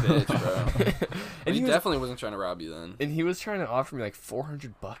 Bitch, bro. And he he was- definitely wasn't trying to rob you then. And he was trying to offer me like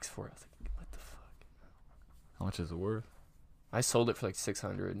 $400 for it. I was like, what the fuck? How much is it worth? I sold it for like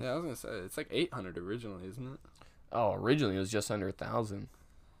 600. Yeah, I was gonna say it's like 800 originally, isn't it? Oh, originally it was just under 1,000.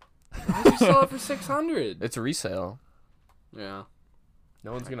 Why did you sell it for 600? It's a resale. Yeah.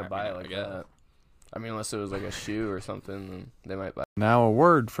 No one's gonna I buy mean, it I like guess. that. I mean, unless it was like a shoe or something, then they might buy Now a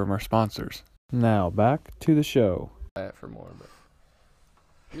word from our sponsors. Now back to the show. it for more. But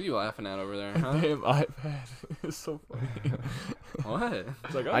What are you laughing at over there, huh? Damn iPad. It's so funny. What?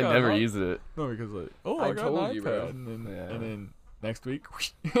 It's like I got never an used it. No, because like, I I got told an you, iPad, bro. and then next week.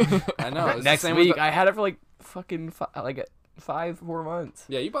 I know. it's the Next same with week, the- I had it for like fucking 4 months.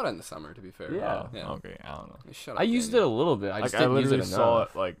 Yeah, you bought it in the summer, to be fair. Yeah. Yeah. Okay, I don't know. Shut up, I used it Daniel. a little bit. I Like just I didn't use it literally enough. saw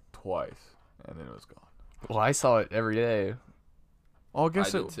it like twice, and then it was gone. Well, I saw it every day. Oh, I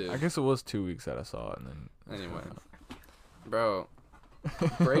guess did too. I guess it was 2 weeks that I saw it, and then Anyway. Bro,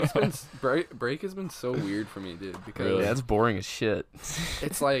 break has been so weird for me, dude, because Really? Yeah, that's boring as shit.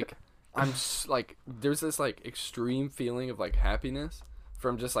 it's like like there's this like extreme feeling of like happiness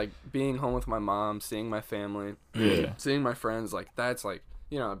from just like being home with my mom, seeing my family, Yeah. seeing my friends. Like that's like,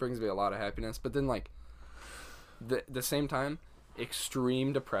 you know, it brings me a lot of happiness. But then like the same time,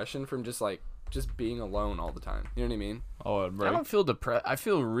 extreme depression from just being alone all the time. You know what I mean? Oh, I break. don't feel depressed. I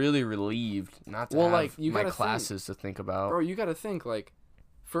feel really relieved not to Well, have like, you my gotta think. classes to think about. Bro, you gotta think, like,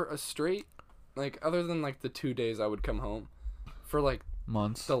 for a straight, like, other than like the 2 days I would come home, for like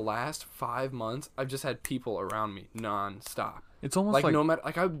Months. the last 5 months, I've just had people around me non-stop. It's almost Like, like no matter,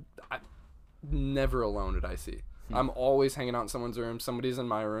 like, I never alone at IC. I'm always hanging out in someone's room. Somebody's in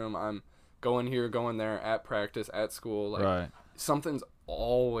my room. I'm going here, going there, at practice, at school. Like, right. something's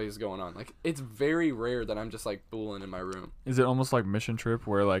always going on. Like, it's very rare that I'm just like fooling in my room. Is it almost like Mission Trip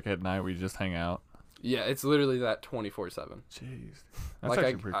where like at night we just hang out? Yeah, it's literally that 24/7. Jeez, that's Like,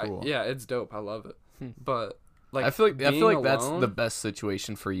 actually pretty cool. yeah, it's dope. I love it. But like, I feel like being that's alone- the best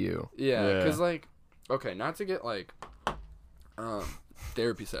situation for you. Yeah, Yeah. because like, okay, not to get like,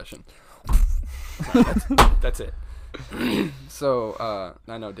 therapy session. Sorry, that's it. So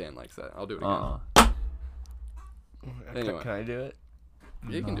I know Dan likes that. I'll do it again. Anyway. Can I do it?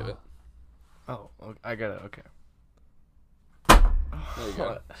 You can do it. Oh, I got it. Okay. There you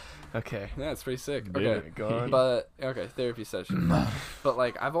go. Okay. Yeah, it's pretty sick. Yeah. Okay, Go on. but okay, therapy session. But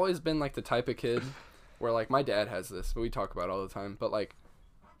like, I've always been like the type of kid where like my dad has this, but we talk about it all the time. But like,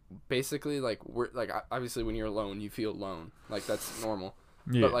 basically, like we're like obviously when you're alone, you feel alone. Like that's normal.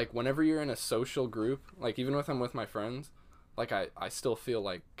 Yeah. But like whenever you're in a social group, like even if I'm with my friends, like I still feel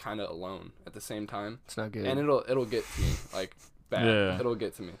like kind of alone at the same time, It's not good. and it'll get to me like bad. Yeah. It'll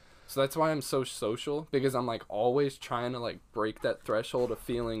get to me. So that's why I'm so social, because I'm like always trying to like break that threshold of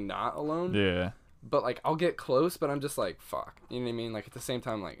feeling not alone. yeah. but like I'll get close, but I'm just like fuck. You know what I mean? Like at the same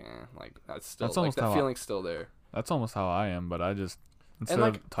time, like like that's still That's like almost that how feeling's still there. That's almost how I am, but I just instead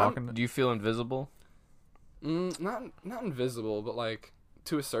like, of talking. Do you feel invisible? Not invisible, but like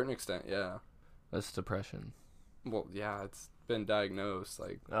to a certain extent, yeah. That's depression. Well, yeah, it's been diagnosed.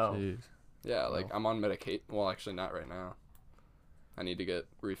 Like, Oh. Jeez. yeah, like I'm on medication. Well, actually, not right now. I need to get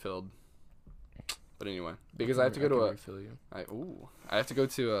refilled. But anyway, because I have to go to a, refill you. I have to go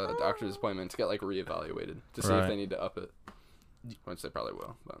to a doctor's appointment to get like reevaluated to see if Right. they need to up it, which they probably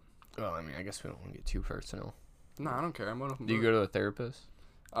will. But Well, I mean, I guess we don't want to get too personal. no, I don't care. I'm gonna. Do you go to a therapist?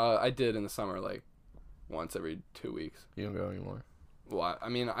 I did in the summer, like once every 2 weeks. You don't go anymore. Well, I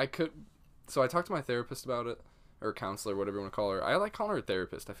mean, I could. So I talked to my therapist about it, or counselor, whatever you want to call her. I like calling her a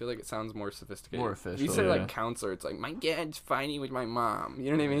therapist. I feel like it sounds more sophisticated. More You official. say Yeah. like counselor, it's like my dad's fighting with my mom.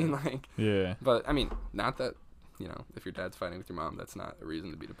 You know what I mean? Like, Yeah. but I mean, not that if your dad's fighting with your mom, that's not a reason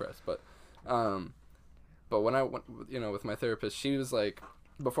to be depressed. But when I went, with my therapist, she was like,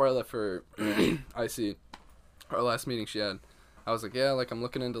 before I left for IC, our last meeting she had, I was like, yeah, like I'm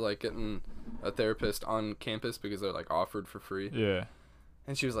looking into like getting a therapist on campus because they're like offered for free. Yeah.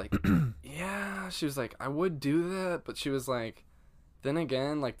 And she was like, yeah, she was like, I would do that, but she was like, then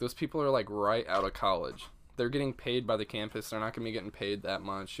again, like those people are like right out of college. They're getting paid by the campus. They're not going to be getting paid that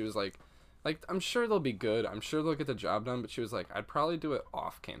much. She was like, I'm sure they'll be good. I'm sure they'll get the job done. But she was like, I'd probably do it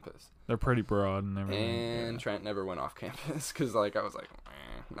off campus. They're pretty broad and everything. And Trent never went off campus because like I was like,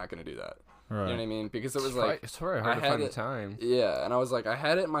 I'm not going to do that. Right. You know what I mean? Because it was It's like, it's probably hard I to had find the it- time. yeah. And I was like, I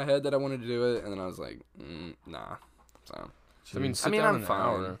had it in my head that I wanted to do it. And then I was like, nah. So, I mean, Jeez. sit I mean, down I'm an fine.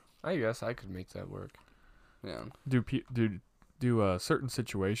 hour. I guess I could make that work. yeah. do certain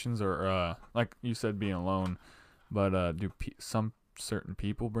situations or like you said being alone, but do some certain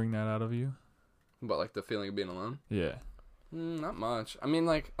people bring that out of you? But like the feeling of being alone. Yeah. Not much. I mean,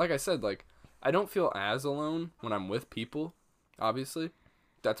 like I said, like I don't feel as alone when I'm with people. Obviously,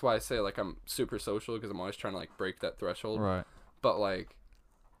 that's why I say like I'm super social because I'm always trying to like break that threshold. Right. But like,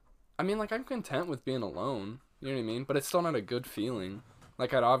 I mean, like I'm content with being alone. You know what I mean? But it's still not a good feeling.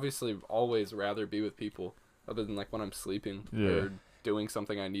 Like I'd obviously always rather be with people, other than like when I'm sleeping Yeah. or doing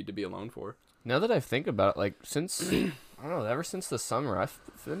something I need to be alone for. Now that I think about it, like since I don't know, ever since the summer, I've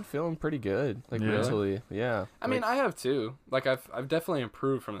been feeling pretty good, like Yeah. mentally. Yeah. I mean, I have too. Like I've definitely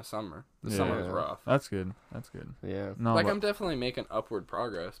improved from the summer. The summer was Yeah. rough. That's good. That's good. Yeah. No, Like but, I'm definitely making upward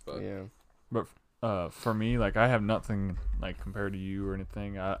progress, but Yeah. for me, like I have nothing like compared to you or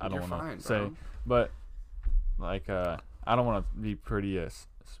anything. I You're don't want fine, to say, bro. but like I don't want to be pretty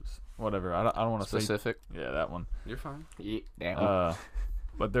whatever. I don't want to say. Specific. Yeah, that one. you're fine. Yeah.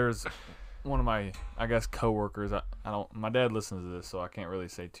 But there's one of my, I guess, coworkers. I don't. My dad listens to this, so I can't really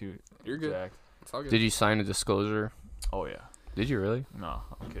say too You're good. exact. It's all good. Did you sign a disclosure? Oh yeah. Did you really? No,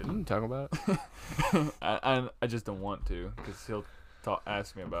 I'm You kidding. can talk about it. I just don't want to because he'll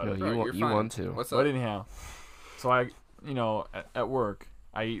ask me about No, it. Bro, you you're you fine. want to. What's But up? anyhow, so I, at work,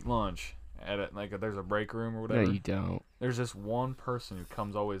 I eat lunch there's a break room or No, whatever. you don't. There's this one person who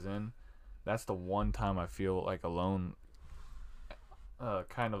comes always in. That's the one time I feel like alone.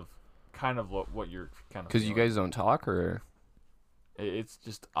 Kind of what you're kind of. Because you guys don't talk, or It's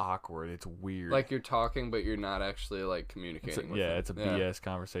just awkward. It's weird. Like you're talking, but you're not actually like communicating. with them. it's a BS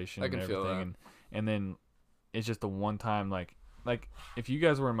conversation I and can feel everything, and then it's just the one time like if you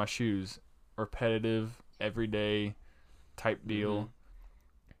guys were in my shoes, repetitive, everyday type deal. Mhm.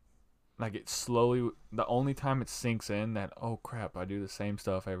 Like it slowly, the only time it sinks in that, oh crap, I do the same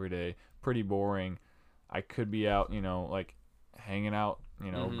stuff every day, pretty boring. I could be out, like hanging out,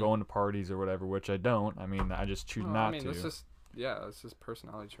 Mhm. going to parties or whatever, which I don't. I mean, I just choose Well, not I mean, to. it's just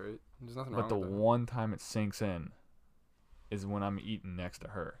personality trait. There's nothing But wrong the with that. one time it sinks in is when I'm eating next to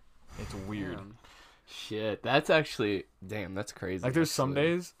her. It's weird. Damn. shit. That's actually damn. That's crazy. Like there's some actually.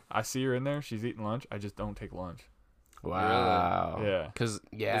 days I see her in there, she's eating lunch, I just don't take lunch. Wow. Yeah. Cause Is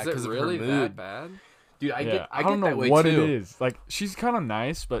because it of really her that mood, bad? dude. I get I don't know that way what too. it is. Like she's kind of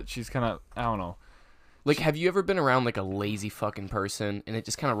nice, but she's kind of, I don't know. Like, have you ever been around like a lazy fucking person and it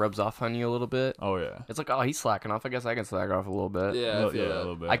just kind of rubs off on you a little bit? Oh yeah. It's like, oh, he's slacking off. I guess I can slack off a little bit. Yeah, I feel a that.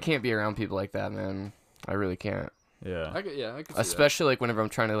 little bit. I can't be around people like that, man. I really can't. Yeah. I could see that. Especially like whenever I'm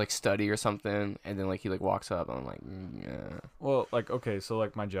trying to like study or something, and then like he like walks up, and I'm like, yeah. Well, like okay, so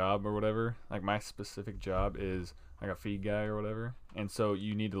like my job or whatever, like my specific job is like a feed guy or whatever, and so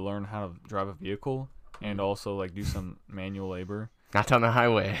you need to learn how to drive a vehicle and also like do some manual labor. Not down the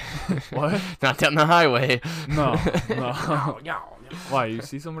highway. What? Not down the highway. No. Why? You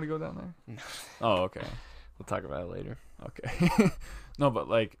see somebody go down there? Oh, okay. We'll talk about it later. Okay. No, but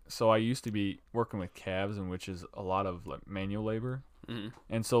like, so I used to be working with calves, and which is a lot of like manual labor.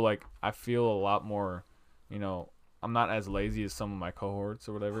 And so like I feel a lot more, you know, I'm not as lazy as some of my cohorts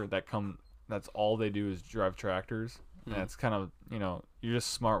or whatever that's all they do is drive tractors. And it's kind of, you know, you're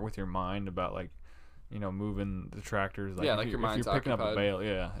just smart with your mind about like, you know, moving the tractors. Like Yeah, if like you- your if mind's you're picking up a occupied.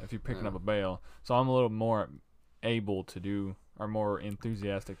 bale, if you're picking up a bale. So I'm a little more able to do or more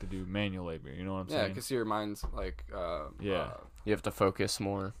enthusiastic to do manual labor. You know what I'm Yeah, saying? because your mind's like, Yeah. You have to focus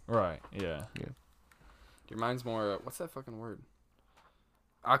more. Right. Yeah. your mind's more. What's that fucking word?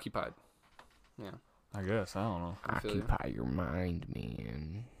 Occupied. Yeah. I guess I don't know, I feel you. Occupy your mind,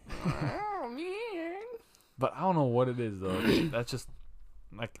 man. Oh man. but I don't know what it is though. That's just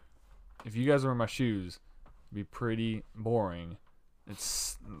like if you guys were in my shoes, it'd be pretty boring.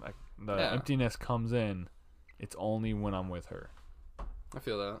 It's like the Yeah. emptiness comes in. It's only when I'm with her. I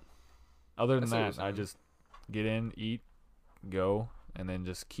feel that. Other I than see what you're that, I saying. just get in, eat, go, and then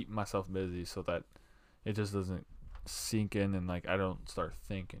just keep myself busy so that it just doesn't sink in and like I don't start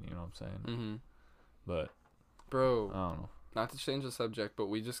thinking. You know what I'm saying? Mm-hmm. But Bro, I don't know. not to change the subject, but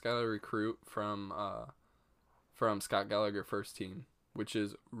we just got a recruit from Scott Gallagher first team, which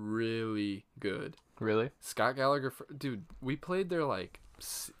is really good. Really? Scott Gallagher, dude, we played their like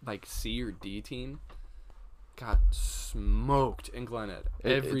C or D team. Got smoked in Glenhead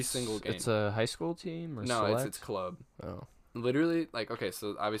every single game. It's a high school team or no, select? it's club. Oh. Literally, like, okay,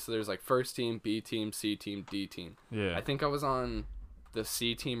 so obviously there's like first team, B team, C team, D team. Yeah. I think I was on the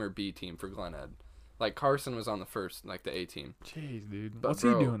C team or B team for Glenhead. Like Carson was on the first, like the A team. Jeez, dude. But What's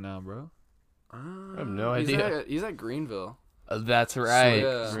bro- he doing now, bro? I have no idea. He's at Greenville. That's right.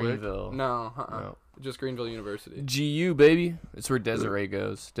 yeah. Greenville. No, No. just Greenville University. GU, baby. It's where Desiree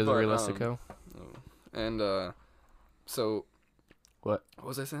goes. Desiree But, Lessico. And so What? what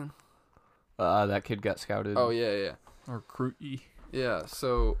was I saying? That kid got scouted. Oh yeah. Or Recruity. Yeah,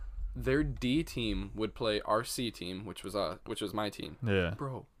 so their D team would play our C team, which was my team. Yeah.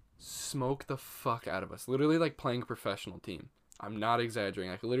 Bro, smoke the fuck out of us. Literally like playing a professional team. I'm not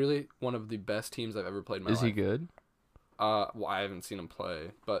exaggerating. Like literally one of the best teams I've ever played in my Is life. he good? Well, I haven't seen him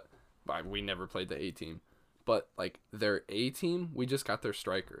play, but we never played the A team. But like their A team, we just got their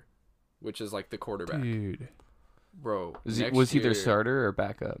striker, which is like the quarterback. Dude. Bro, Was next he their year, starter or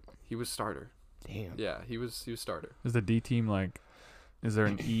backup? He was starter. Damn. Yeah, he was starter. Is the D team like? Is there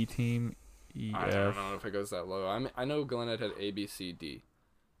an E team? I EF? don't know if it goes that low. I know Glenhead had A, B, C, D.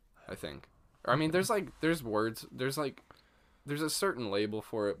 I think. Or, I mean, there's words. There's a certain label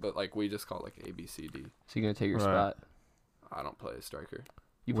for it, but like we just call it like A, B, C, D. Is he gonna take your Right. spot? I don't play a striker.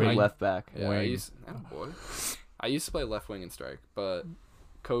 You play Wing. left back. Yeah, Wing. I used to play left wing and strike, but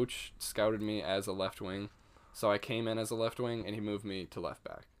coach scouted me as a left wing, so I came in as a left wing, and he moved me to left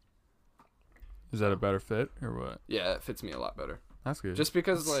back. Is that a better fit or what? Yeah, it fits me a lot better. That's good. Just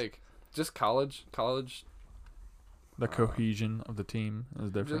because like, just college, the cohesion of the team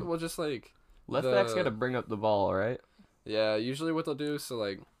is different. just like. Left The- back's gotta bring up the ball, right? Yeah, usually what they'll do, so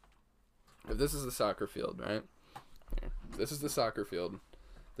like, if this is the soccer field, right? Here. This is the soccer field.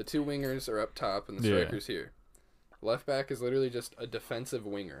 The two wingers are up top and the Yeah. striker's here. Left back is literally just a defensive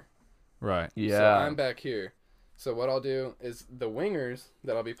winger. Right. Yeah. So I'm back here. So what I'll do is the wingers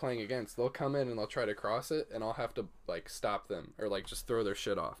that I'll be playing against, they'll come in and they'll try to cross it, and I'll have to like stop them or like just throw their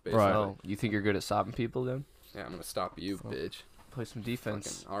shit off. Basically. Right. Oh, you think you're good at stopping people then? Yeah, I'm gonna stop you, bitch. Play some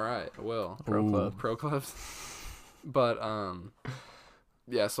defense. Fucking, all right, I will. Pro club. Pro clubs. But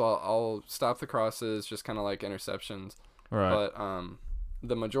yeah. So I'll stop the crosses, just kind of like interceptions. Right. But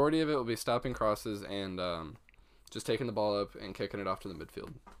the majority of it will be stopping crosses and just taking the ball up and kicking it off to the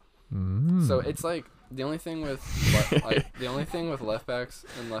midfield. Mm. So it's like the only thing with the only thing with left backs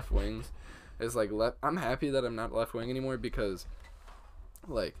and left wings is like I'm happy that I'm not left wing anymore because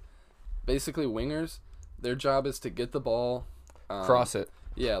like basically wingers, their job is to get the ball, Cross it.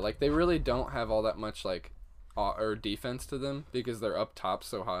 Yeah, like they really don't have all that much like or defense to them because they're up top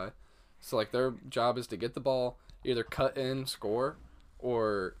so high. So like their job is to get the ball, either cut in, score,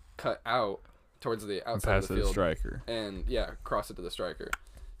 or cut out towards the outside pass of the to the field striker. and yeah, cross it to the striker.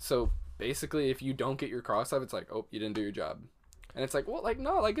 So basically, if you don't get your cross up, it's like, oh, you didn't do your job. And it's like, well, like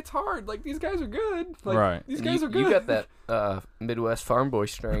no, like it's hard. Like these guys are good. Like, Right. These guys you, are good. You got that Midwest farm boy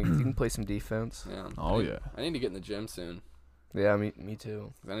strength. You can play some defense. Yeah. Oh, I need, yeah. I need to get in the gym soon. Yeah, me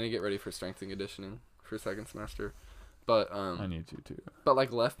too. 'Cause I need to get ready for strength and conditioning for second semester. But I need to too. but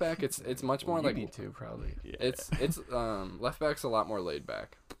like left back, it's much more You like need to probably. Yeah. it's left back's a lot more laid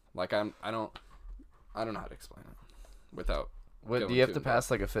back. Like I don't know how to explain it without. What do going you have too to in pass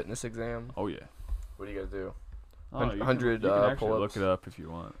like a fitness exam? Oh yeah. What do you gotta do? Oh, you can- 100, you can actually pull-ups. look it up if you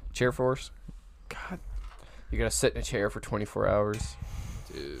want. Chair force. God. You gotta sit in a chair for 24 hours.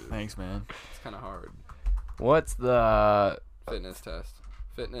 Dude, Thanks, man. it's kind of hard. What's the Fitness test.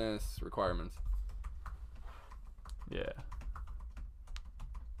 Fitness requirements. Yeah.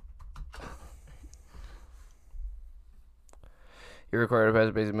 You're required to pass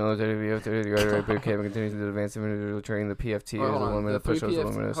a basic military VF30 graduate boot camp and continue to advance individual training. The PFT Wait, is hold a on. 1 minute The push-ups, PFT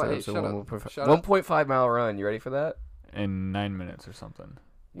 1 minute Hey, sit-ups, shut and up. Shut 1.5 mile run. You ready for that? In 9 minutes or something.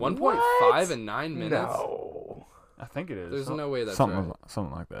 1.5 in 9 minutes? No. I think it is. There's no way that's something, right.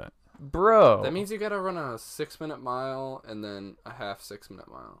 something like that. Bro. That means you gotta run a 6-minute mile and then a half 6-minute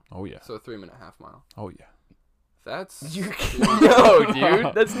mile. Oh yeah. So a 3-minute half mile. Oh yeah. That's No,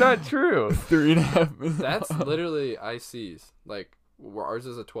 dude. That's not true. 3.5 minutes. that's literally ICs. Like ours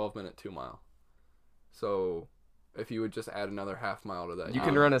is a 12-minute 2 mile. So if you would just add another half mile to that, You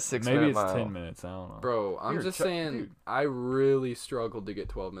can run a 6-minute Maybe it's mile. 10 minutes. I don't know. Bro, I'm You're just a saying, dude. I really struggled to get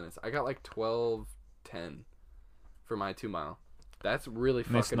 12 minutes. I got like 12:10 for my 2 mile. That's really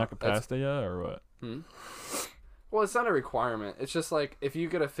And they fucking. snuck it that's- past you or what? Well, it's not a requirement. It's just like if you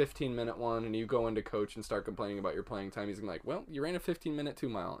get a 15-minute one and you go into coach and start complaining about your playing time, he's gonna be like, well, you ran a 15-minute 2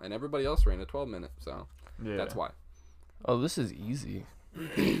 mile and everybody else ran a 12-minute, so Yeah. that's why. Oh, this is easy.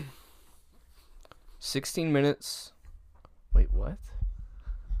 16 minutes. Wait, what?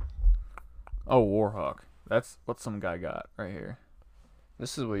 Oh, Warhawk. That's what some guy got right here.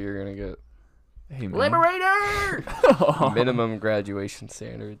 This is what you're going to get. Hey, man. Liberator! Minimum graduation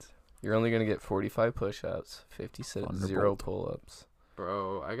standards. You're only going to get 45 push-ups, 50 sit, 0 Thunderbolt. pull-ups.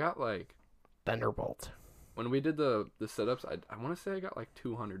 Bro, I got like Thunderbolt. when we did the sit-ups, I want to say I got like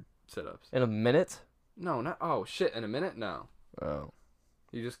 200 sit-ups. In a minute? No, not oh shit, in a minute? No. Oh.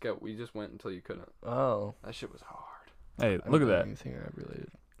 We just went until you couldn't. Oh. That shit was hard. Hey, I look don't at know that. Anything I related.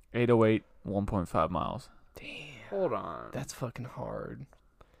 808, 1.5 miles. Damn. Hold on. That's fucking hard.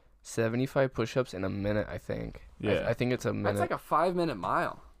 75 push-ups in a minute, I think. Yeah. I think it's a minute. That's like a 5-minute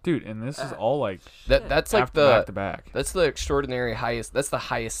mile. Dude, and this is all like That's like back to back. That's the extraordinary highest. That's the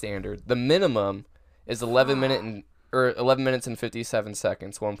highest standard. The minimum is 11 minutes and 57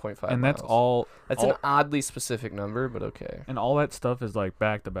 seconds, 1.5 And that's miles. all. That's all, an oddly specific number, but okay. And all that stuff is like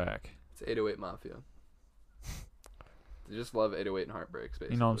back to back. It's 808 Mafia. They just love 808 and Heartbreaks,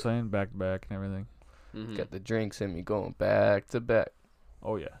 basically. You know what I'm saying? Back to back and everything. Mm-hmm. Got the drinks in me going back to back.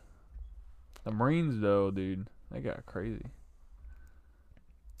 Oh yeah. The Marines though, dude, they got crazy.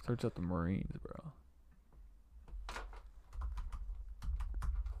 Search up the Marines, bro. I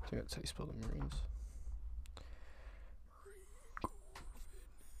think that's how you spell the Marines.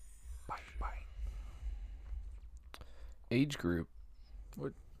 Age group.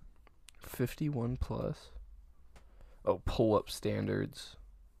 What? 51 plus. Oh, pull-up standards.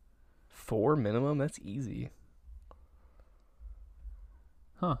 4 minimum? That's easy.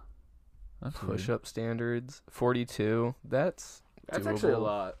 Huh. That's weird. Push-up standards. 42. That's actually a doable.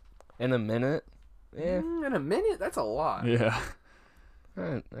 lot. In a minute? Yeah. In a minute? That's a lot. Yeah.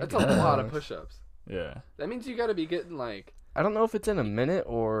 That's a lot of push-ups. Yeah. That means you got to be getting like. I don't know if it's in a minute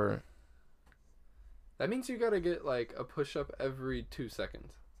or... That means you got to get like a push-up every 2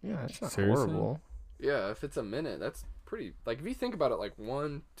 seconds. Yeah, that's not Seriously? horrible. Yeah, if it's a minute, that's pretty. Like if you think about it, like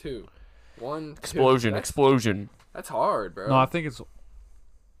 1, 2, 1, 2, Explosion, that's, explosion. That's hard, bro. No, I think it's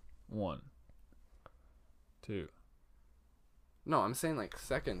 1, 2. No, I'm saying like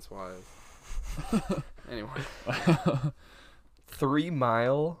seconds wise. Anyway, 3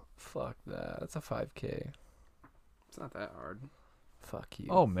 mile? Fuck that. That's a 5K. it's not that hard, Fuck you.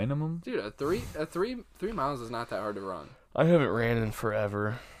 Oh, minimum? dude. A 3 miles is not that hard to run. I haven't ran in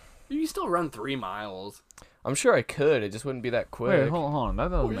forever. You still run 3 miles. I'm sure I could. It just wouldn't be that quick. Wait, hold on. That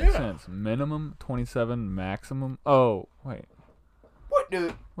doesn't make sense. Minimum 27, maximum. Oh, wait. What,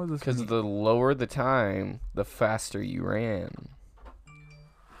 dude? What does this Because mean? the lower the time, the faster you ran.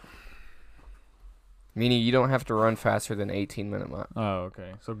 Meaning you don't have to run faster than 18-minute mile. Oh,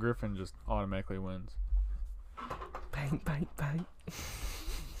 okay. So Griffin just automatically wins. Bang, bang, bang.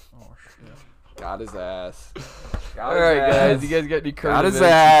 Oh, shit. Got his ass. All right, guys. You guys got any current Got his events, you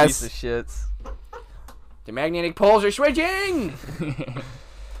ass. piece of shits? The magnetic poles are switching.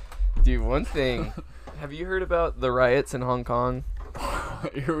 Dude, one thing. Have you heard about the riots in Hong Kong?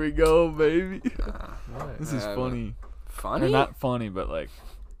 Here we go, baby. What? This is funny. Funny? Or not funny, but like,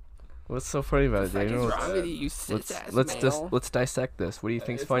 What's so funny about it, Daniel? wrong with you, you cis-ass male? Let's dissect this. What do you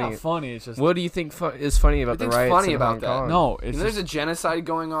think's it's funny? not funny. It's just What do you think is funny about What the think's riots funny in about Hong that? Kong? no. You It's know, there's just, a genocide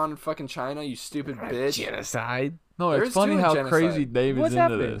going on in fucking China, you stupid bitch. Genocide. no. there It's is funny too how genocide. crazy David's What's into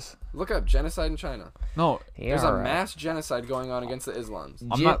happening? this. Look up genocide in China. No, Yeah, There's a right. mass genocide going on against the Islams.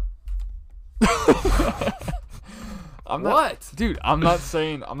 I'm Gen- not. I'm not. What? Dude, I'm not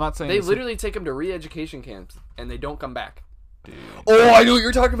saying. They this- literally take them to re-education camps and they don't come back. Dude. Oh, I know what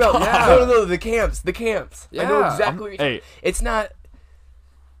you're talking about. Yeah. No, the camps. I know Yeah. exactly what you're Hey, It's not.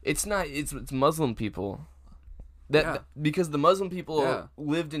 It's Muslim people. Yeah. Because the Muslim people Yeah.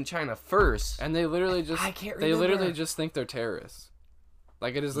 lived in China first. And they literally just I can't they literally remember. just think they're terrorists.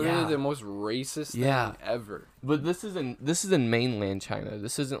 Like it is literally Yeah. the most racist Yeah. thing ever. But this is in mainland China.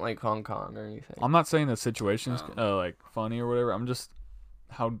 This isn't like Hong Kong or anything. I'm not saying the situation's Oh. like funny or whatever. I'm just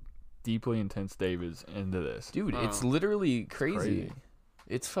how deeply intense Dave is into this. Dude, it's Oh. literally crazy. crazy.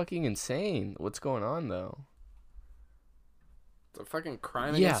 It's fucking insane. What's going on though? It's a fucking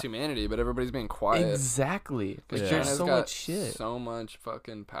crime Yeah. against humanity, but everybody's being quiet. Exactly. Because Yeah. There's China's so got much shit. so much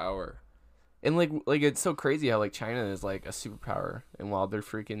fucking power. And like it's so crazy how like China is like a superpower, and while they're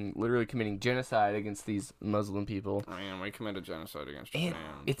freaking literally committing genocide against these Muslim people, I mean, we committed genocide against and Japan.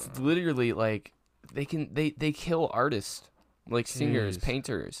 it's so. literally like they kill artists, like singers, Jeez.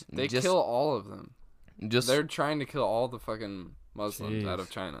 painters. They just, kill all of them. just They're trying to kill all the fucking Muslims out Jeez. of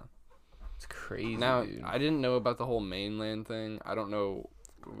China. it's crazy. Now, dude. I didn't know about the whole mainland thing. I don't know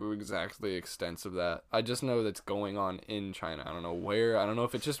exactly extents of that. I just know that's going on in China. I don't know where. I don't know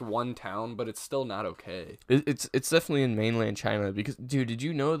if it's just one town, but it's still not okay. It's definitely in mainland China because, dude, did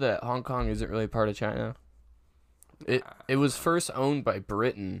you know that Hong Kong isn't really part of China? It was first owned by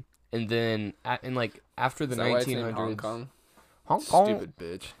Britain, and then after the Is that why it's named 1900s, Hong Kong? Hong Kong. Stupid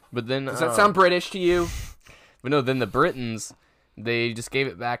bitch. But then Does that sound British to you? But no, then the Britons, they just gave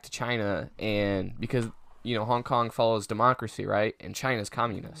it back to China, and because Hong Kong follows democracy, right? And China's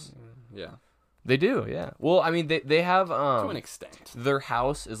communist. Yeah, They do, yeah. Well, I mean, they have to an extent. their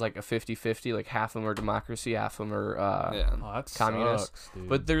house is like a 50-50, like half of them are democracy, half of them are Yeah. Oh, that communist. sucks, dude.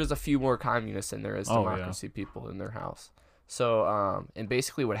 But there's a few more communists in there as Oh, yeah. democracy people in their house. So, and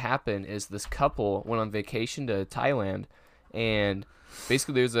basically what happened is this couple went on vacation to Thailand, and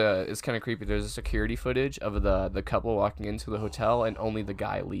basically it's kind of creepy. There's a security footage of the couple walking into the hotel and only the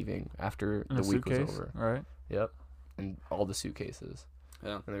guy leaving after In the a week was suitcase, over. right? Yep. And all the suitcases.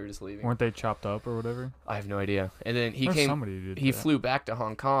 Yeah. And they were just leaving. Weren't they chopped up or whatever? I have no idea. And then There's somebody who did he that. flew back to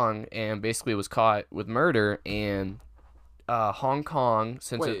Hong Kong and basically was caught with murder, and Hong Kong,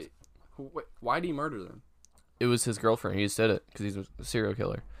 since Wait, why did he murder them? it was his girlfriend, he just did it because he's a serial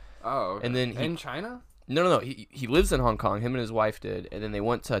killer. Oh, okay. And then in China? No. He lives in Hong Kong. Him and his wife did, and then they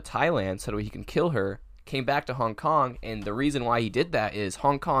went to Thailand so that he can kill her. Came back to Hong Kong, and the reason why he did that is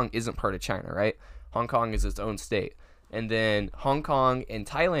Hong Kong isn't part of China, right? Hong Kong is its own state, and then Hong Kong and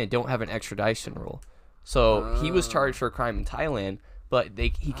Thailand don't have an extradition rule. So he was charged for a crime in Thailand, but he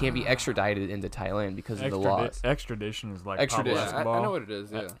can't be extradited into Thailand because of the laws. Extradition is like Extradition. Yeah, Pablo I Escobar. know what it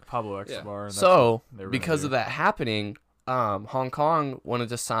is. Yeah. Pablo Escobar. and that's So what they were gonna because do. of that happening, Hong Kong wanted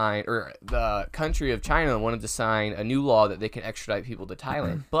to sign, or the country of China wanted to sign a new law that they can extradite people to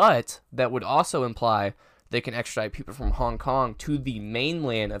Thailand, but that would also imply they can extradite people from Hong Kong to the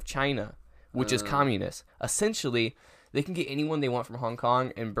mainland of China, which is communist. Essentially, they can get anyone they want from Hong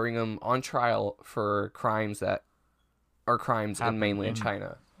Kong and bring them on trial for crimes that are crimes in Happen mainland in-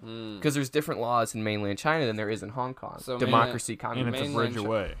 China. Because there's different laws in mainland China than there is in Hong Kong. So Democracy, and communism. it's a mainland bridge Chi-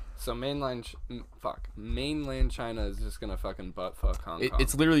 away. So mainland China is just gonna fucking butt fuck Hong Kong.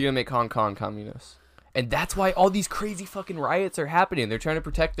 It's literally gonna make Hong Kong communist, and that's why all these crazy fucking riots are happening. They're trying to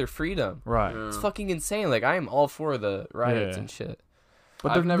protect their freedom. Right. It's fucking insane. Like I am all for the riots Yeah. and shit. But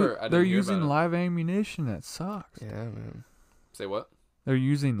I've they're never- I didn't they're hear using about it. live ammunition. That sucks. Yeah, man. Say what? They're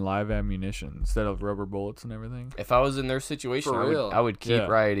using live ammunition instead of rubber bullets and everything. If I was in their situation, For I would, real? I would keep Yeah.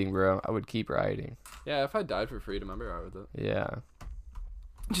 rioting, bro. I would keep rioting. Yeah, if I died for freedom, I'd be alright with it. Yeah.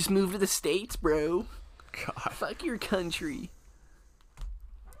 Just move to the States, bro. God, Fuck your country.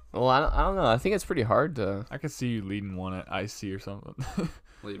 Well, I don't know. I think it's pretty hard to. I could see you leading one at IC or something.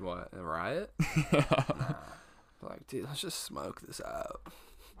 Lead what? A riot? Like, dude, let's just smoke this out.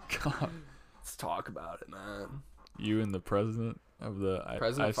 God, Let's talk about it, man. you and the president of the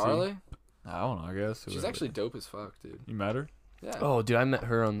President IC? Farley? I don't know. I guess She's whoever. actually dope as fuck, dude. You met her? Yeah. Oh, dude, I met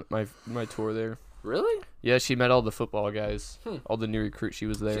her on my tour there. Really? Yeah, she met all the football guys, Hmm. all the new recruits. She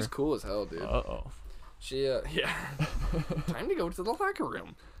was there. She's cool as hell, dude. Uh-oh. She, yeah. Time to go to the locker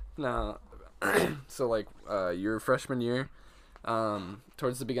room. No. So, like, your freshman year,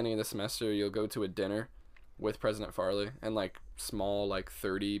 towards the beginning of the semester, you'll go to a dinner with President Farley and, like, small, like,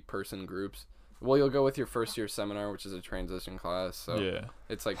 30-person groups. Well, you'll go with your first year seminar, which is a transition class. So Yeah.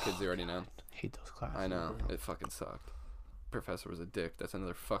 it's like kids you already know. hate those classes. I know. bro. It fucking sucked. Professor was a dick. That's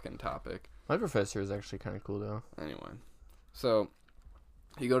another fucking topic. My professor is actually kind of cool though. Anyway, so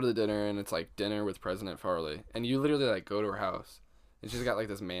you go to the dinner and it's like dinner with President Farley, and you literally like go to her house, and she's got like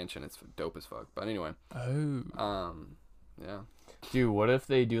this mansion. It's dope as fuck. But anyway, Oh. yeah. Dude, what if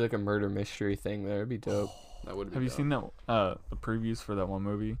they do like a murder mystery thing there? It'd be dope. That would be Have you dope. seen that the previews for that one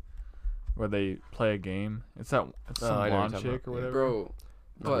movie where they play a game? It's some I know what you're blonde talking chick about. or whatever. Bro,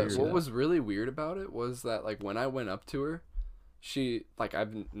 but weird. what was really weird about it was that, like, when I went up to her, she, like,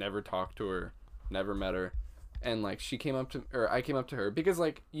 I've never talked to her, never met her, and, like, she came up to, or I came up to her, because,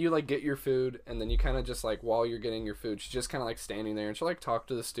 like, you, like, get your food, and then you kind of just, like, while you're getting your food, she's just kind of, like, standing there, and she'll, like, talk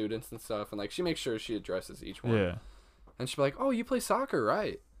to the students and stuff, and, like, she makes sure she addresses each one. Yeah. And she'll be like, oh, you play soccer,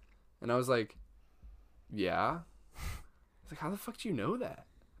 right? And I was like, yeah. I was like, how the fuck do you know that?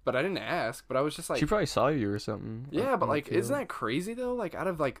 But I didn't ask, but I was just like, She probably saw you or something. yeah, but on the like, isn't field. that crazy though? Like, out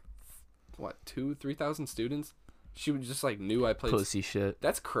of like, what, 2,000-3,000 students, she would just like knew I played. pussy shit?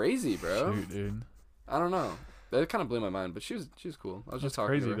 That's crazy, bro. Shoot, dude. I don't know. That kind of blew my mind, but she was cool. I was That's just talking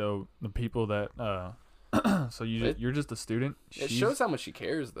crazy to her. though. The people that so you're just a student. It She's- shows how much she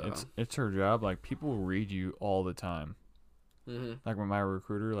cares though. It's her job. Like people read you all the time. Mm-hmm. Like with my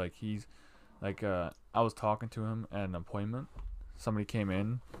recruiter, like he's like I was talking to him at an appointment. Somebody came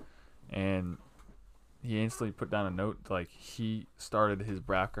in and he instantly put down a note like he started his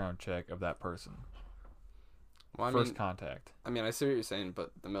background check of that person. Well, I First mean, contact. I see what you're saying,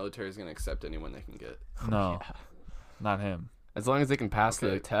 but the military is gonna accept anyone they can get. No. Not him. As long as they can pass the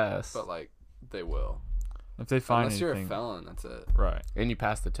Okay, test But like, they will. If they find Unless you're a anything, felon, that's it. right? and you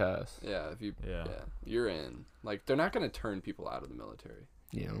pass the test. Yeah, if you, Yeah. you're in. Like, they're not gonna turn people out of the military.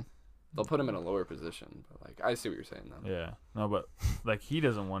 Yeah. They'll put them in a lower position. But like, I see what you're saying though. Yeah. No, but like he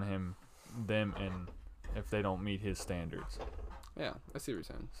doesn't want them in if they don't meet his standards. Yeah, I see what you're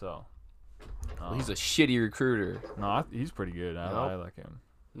saying. So. Well, he's a shitty recruiter. No, he's pretty good. I Nope. like him.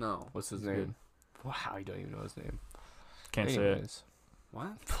 No. What's his He's name? Wow, you don't even know his name. Can't say it. Anyways.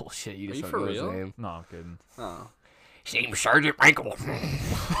 What? Bullshit, you Are just you don't for know real? his name. No, I'm kidding. Oh. His name's Sergeant Michael.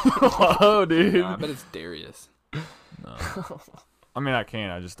 Whoa, dude. No, I bet it's Darius. No. I mean, I can.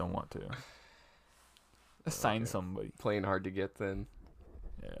 I just don't want to. Assign somebody. Playing hard to get then.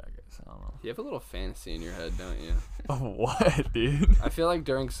 Yeah, I guess. I don't know. You have a little fantasy in your head, don't you? Oh, what, dude? I feel like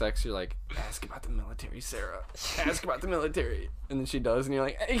during sex, you're like, ask about the military, Sarah. Ask about the military. And then she does, and you're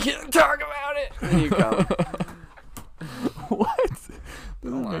like, I can't talk about it. And then you come. What?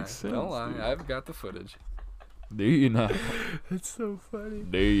 Don't Doesn't lie. make sense. Don't lie. dude. I've got the footage. Do you now? That's so funny.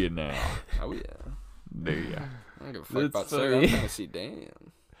 Do you now? Oh, yeah. Do you? I don't give a fuck That's about Sarah. I'm funny. trying to see Dan.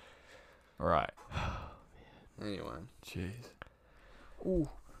 Right. Anyway, Jeez.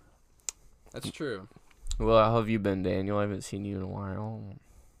 that's true. Well, how have you been, Daniel? I haven't seen you in a while.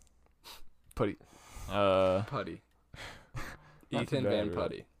 Putty. Putty. Not too Ethan bad, Van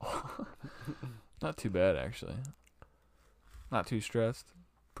really. Putty. Not too bad, actually. Not too stressed.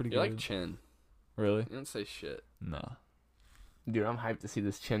 Pretty You're good. like Chin. Really? You don't say shit. No. Dude, I'm hyped to see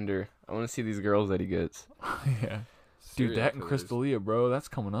this Chinder. I want to see these girls that he gets. Yeah. Dude, Serial that and killers. Crystalia, bro, that's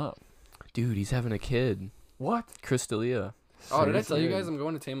coming up. Dude, he's having a kid. What? Crystalia. Oh, did I tell you Seriously? guys I'm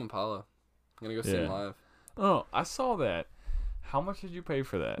going to Tame Impala? I'm going to go see him Yeah. live. Oh, I saw that. How much did you pay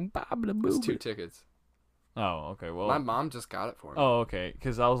for that? It's 2 tickets. Oh, okay. Well. My mom just got it for me. Oh, okay.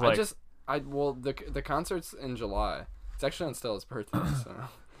 Because I was like, Well, the concert's in July. It's actually on Stella's birthday, so.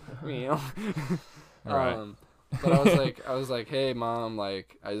 You know. Right. But I was like, hey mom,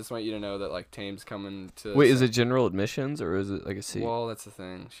 like I just want you to know that like Tame's coming to. Wait, is it general admissions or is it like a seat? Well, that's the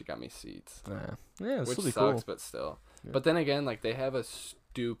thing. She got me seats, Yeah, it's which really sucks, cool. but still. Yeah. But then again, like they have a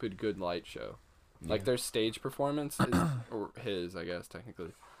stupid good light show. Like Yeah. their stage performance is, or his, I guess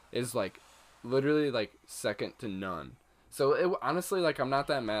technically, is like literally like second to none. So it honestly, like I'm not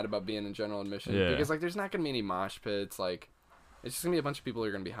that mad about being in general admission Yeah. because like there's not gonna be any mosh pits. Like it's just gonna be a bunch of people who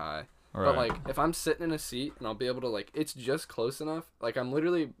are gonna be high. right. But like if I'm sitting in a seat and I'll be able to like it's just close enough. Like I'm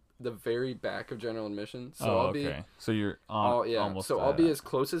literally the very back of general admission, so oh, I'll okay. be So you're almost. so I'll be that. as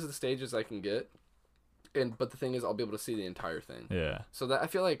close as the stage as I can get. But the thing is, I'll be able to see the entire thing. Yeah. So that I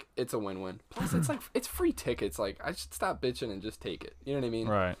feel like it's a win-win. Plus, it's like it's free tickets. Like I should stop bitching and just take it. You know what I mean?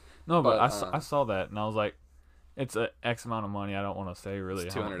 Right. No, but But, I saw that and I was like, it's a X amount of money. I don't want to say really.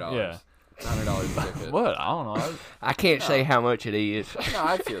 It's how- $200. Yeah. $100 a ticket. What? I don't know. I can't say how much it is. No,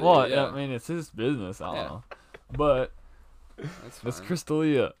 I feel Well, you. Yeah, I mean, it's his business. I don't Yeah. know. But that's this fine.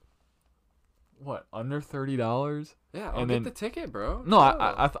 Crystalia, what, under $30? Yeah, I'll and get then- the ticket, bro. No, Chill.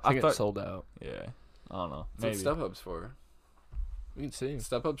 I I think it's thought. sold out. Yeah. I don't know. That's Maybe. what StubHub's for. We can see.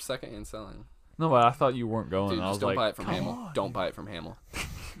 StubHub's second-hand selling. No, but I thought you weren't going. Dude, and I was just don't like, buy it from come Hamel. on. Don't buy it from Hamel.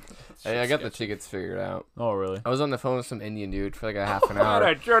 Hey, I got the Shit's tickets figured out. Oh, really? I was on the phone with some Indian dude for like a half an hour.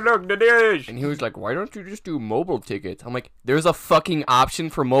 look the dish. And he was like, why don't you just do mobile tickets? I'm like, there's a fucking option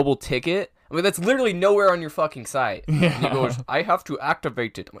for mobile ticket? I mean, that's literally nowhere on your fucking site. And he goes, I have to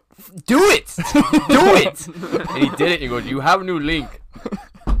activate it. I'm like, do it! Do it! And he did it. And he goes, you have a new link.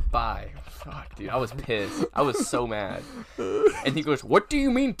 Bye. Fuck, dude, I was pissed. I was so mad. And he goes, "What do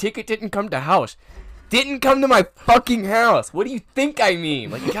you mean ticket didn't come to house? Didn't come to my fucking house. What do you think I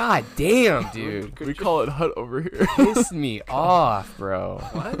mean?" Like, god damn, dude. We call it hut over here. Pissed me off, bro.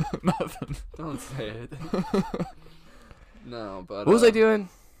 What? Nothing. Don't say it. No, but What was I doing?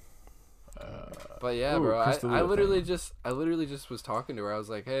 But yeah, Ooh, bro, I Crystalia literally just was talking to her. I was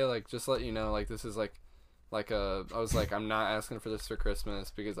like, hey, like, just let you know, like, this is like I was like, I'm not asking for this for Christmas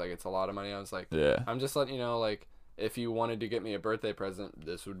because like it's a lot of money. I was like, Yeah. I'm just letting you know, like, if you wanted to get me a birthday present,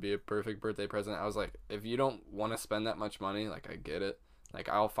 this would be a perfect birthday present. I was like, if you don't want to spend that much money, like, I get it. Like,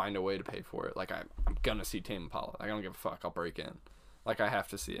 I'll find a way to pay for it. Like, I'm gonna see Tame Impala. Like, I don't give a fuck. I'll break in. Like, I have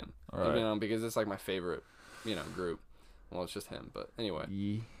to see him. Right. You know, because it's like my favorite, group. Well, it's just him, but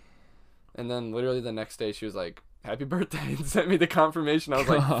anyway. And then literally the next day she was like, happy birthday, and sent me the confirmation. I was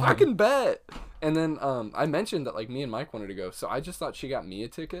like, fucking bet. And then I mentioned that like me and Mike wanted to go. So I just thought she got me a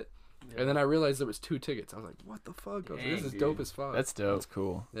ticket. And then I realized there was 2 tickets. I was like, what the fuck? I was like, this is Dang, dope dude. as fuck. That's dope. That's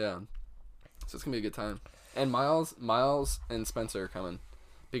cool. Yeah. So it's going to be a good time. And Miles and Spencer are coming.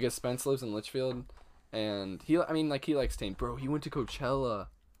 Because Spence lives in Litchfield. And he likes Tame. Bro, he went to Coachella.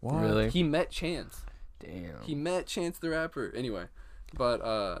 What? Really? He met Chance. Damn. He met Chance the Rapper. Anyway. But,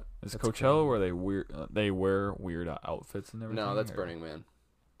 Is Coachella where they wear weird outfits and everything? no, that's or- Burning Man.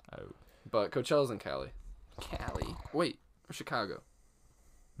 Oh, But Coachella's in Cali. Cali. Wait, or Chicago.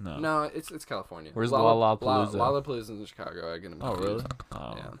 no. No, it's California. Where's Lollapalooza? Lollapalooza's in Chicago. I get him Oh, confused. really?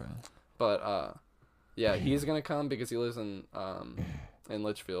 Oh, Yeah. okay. But yeah, he's gonna come because he lives in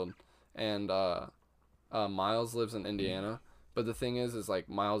Litchfield, and Miles lives in Indiana. But the thing is like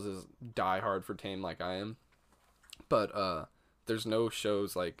Miles is diehard for Tame like I am, but there's no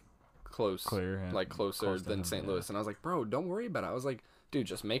shows like closer close to than him, St. yeah. Louis. And I was like, bro, don't worry about it. I was like, dude,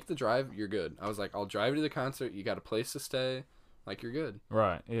 just make the drive. You're good. I was like, I'll drive you to the concert. You got a place to stay. Like, you're good.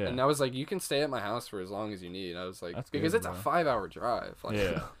 Right. Yeah. And I was like, you can stay at my house for as long as you need. I was like, That's because good, it's a bro. 5-hour drive. Like,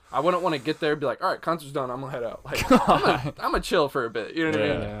 Yeah. I wouldn't want to get there and be like, all right, concert's done. I'm going to head out. Like, I'm going to chill for a bit. You know what I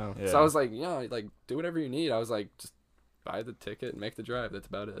mean? Yeah. Yeah. So I was like, like, do whatever you need. I was like, just buy the ticket and make the drive. That's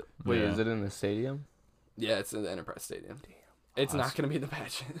about it. Wait, Yeah. is it in the stadium? Yeah, it's in the Enterprise Stadium. It's not going to be the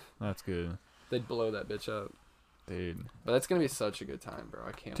pageant. That's good, They'd blow that bitch up. dude. But that's going to be such a good time, bro.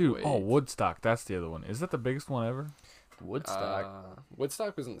 I can't Dude, wait. oh, Woodstock. That's the other one. Is that the biggest one ever? Woodstock.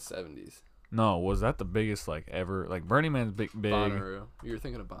 Woodstock was in the 70s. No, was that the biggest like ever? Like Burning Man's big. Bonnaroo. You were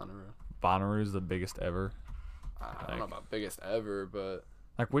thinking of Bonnaroo. Bonnaroo's the biggest ever. I don't know about biggest ever, but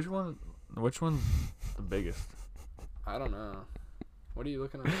Like which one's the biggest? I don't know. What are you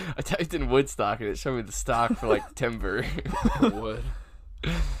looking at? I typed in Woodstock and it showed me the stock for like timber. Wood.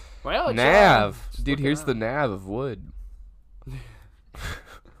 Well, it's Nav. just Dude, look it here's up. the nav of wood.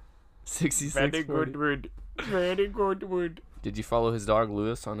 66 40. wood. Very good wood. Did you follow his dog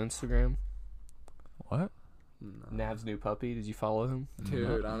Lewis on Instagram? What? Nav's new puppy. Did you follow him?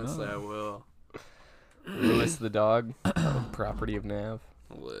 Dude, No, honestly, no. I will. Lewis the dog, property of Nav.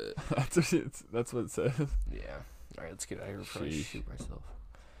 Lit. That's what it says. Yeah. All right, let's get out of here before I Sheesh. shoot myself.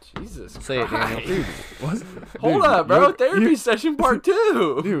 Jesus Say it, Daniel. Christ. What? Hold up, bro. Therapy session part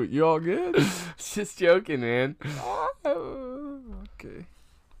 2. Dude, you all good? Just joking, man. Okay.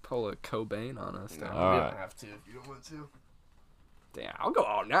 Pull a Cobain on us. No, now. All you right. don't have to if you don't want to. Damn, I'll go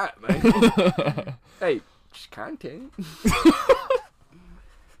all night, man. Hey, just content.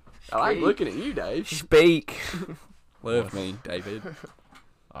 I like looking at you, Dave. Speak. Love me, David.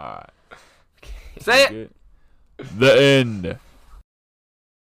 All right. Say it. Good. The end. Daniel,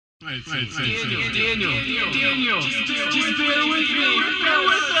 just bear with me. Bear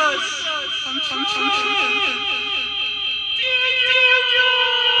with us. I'm trying.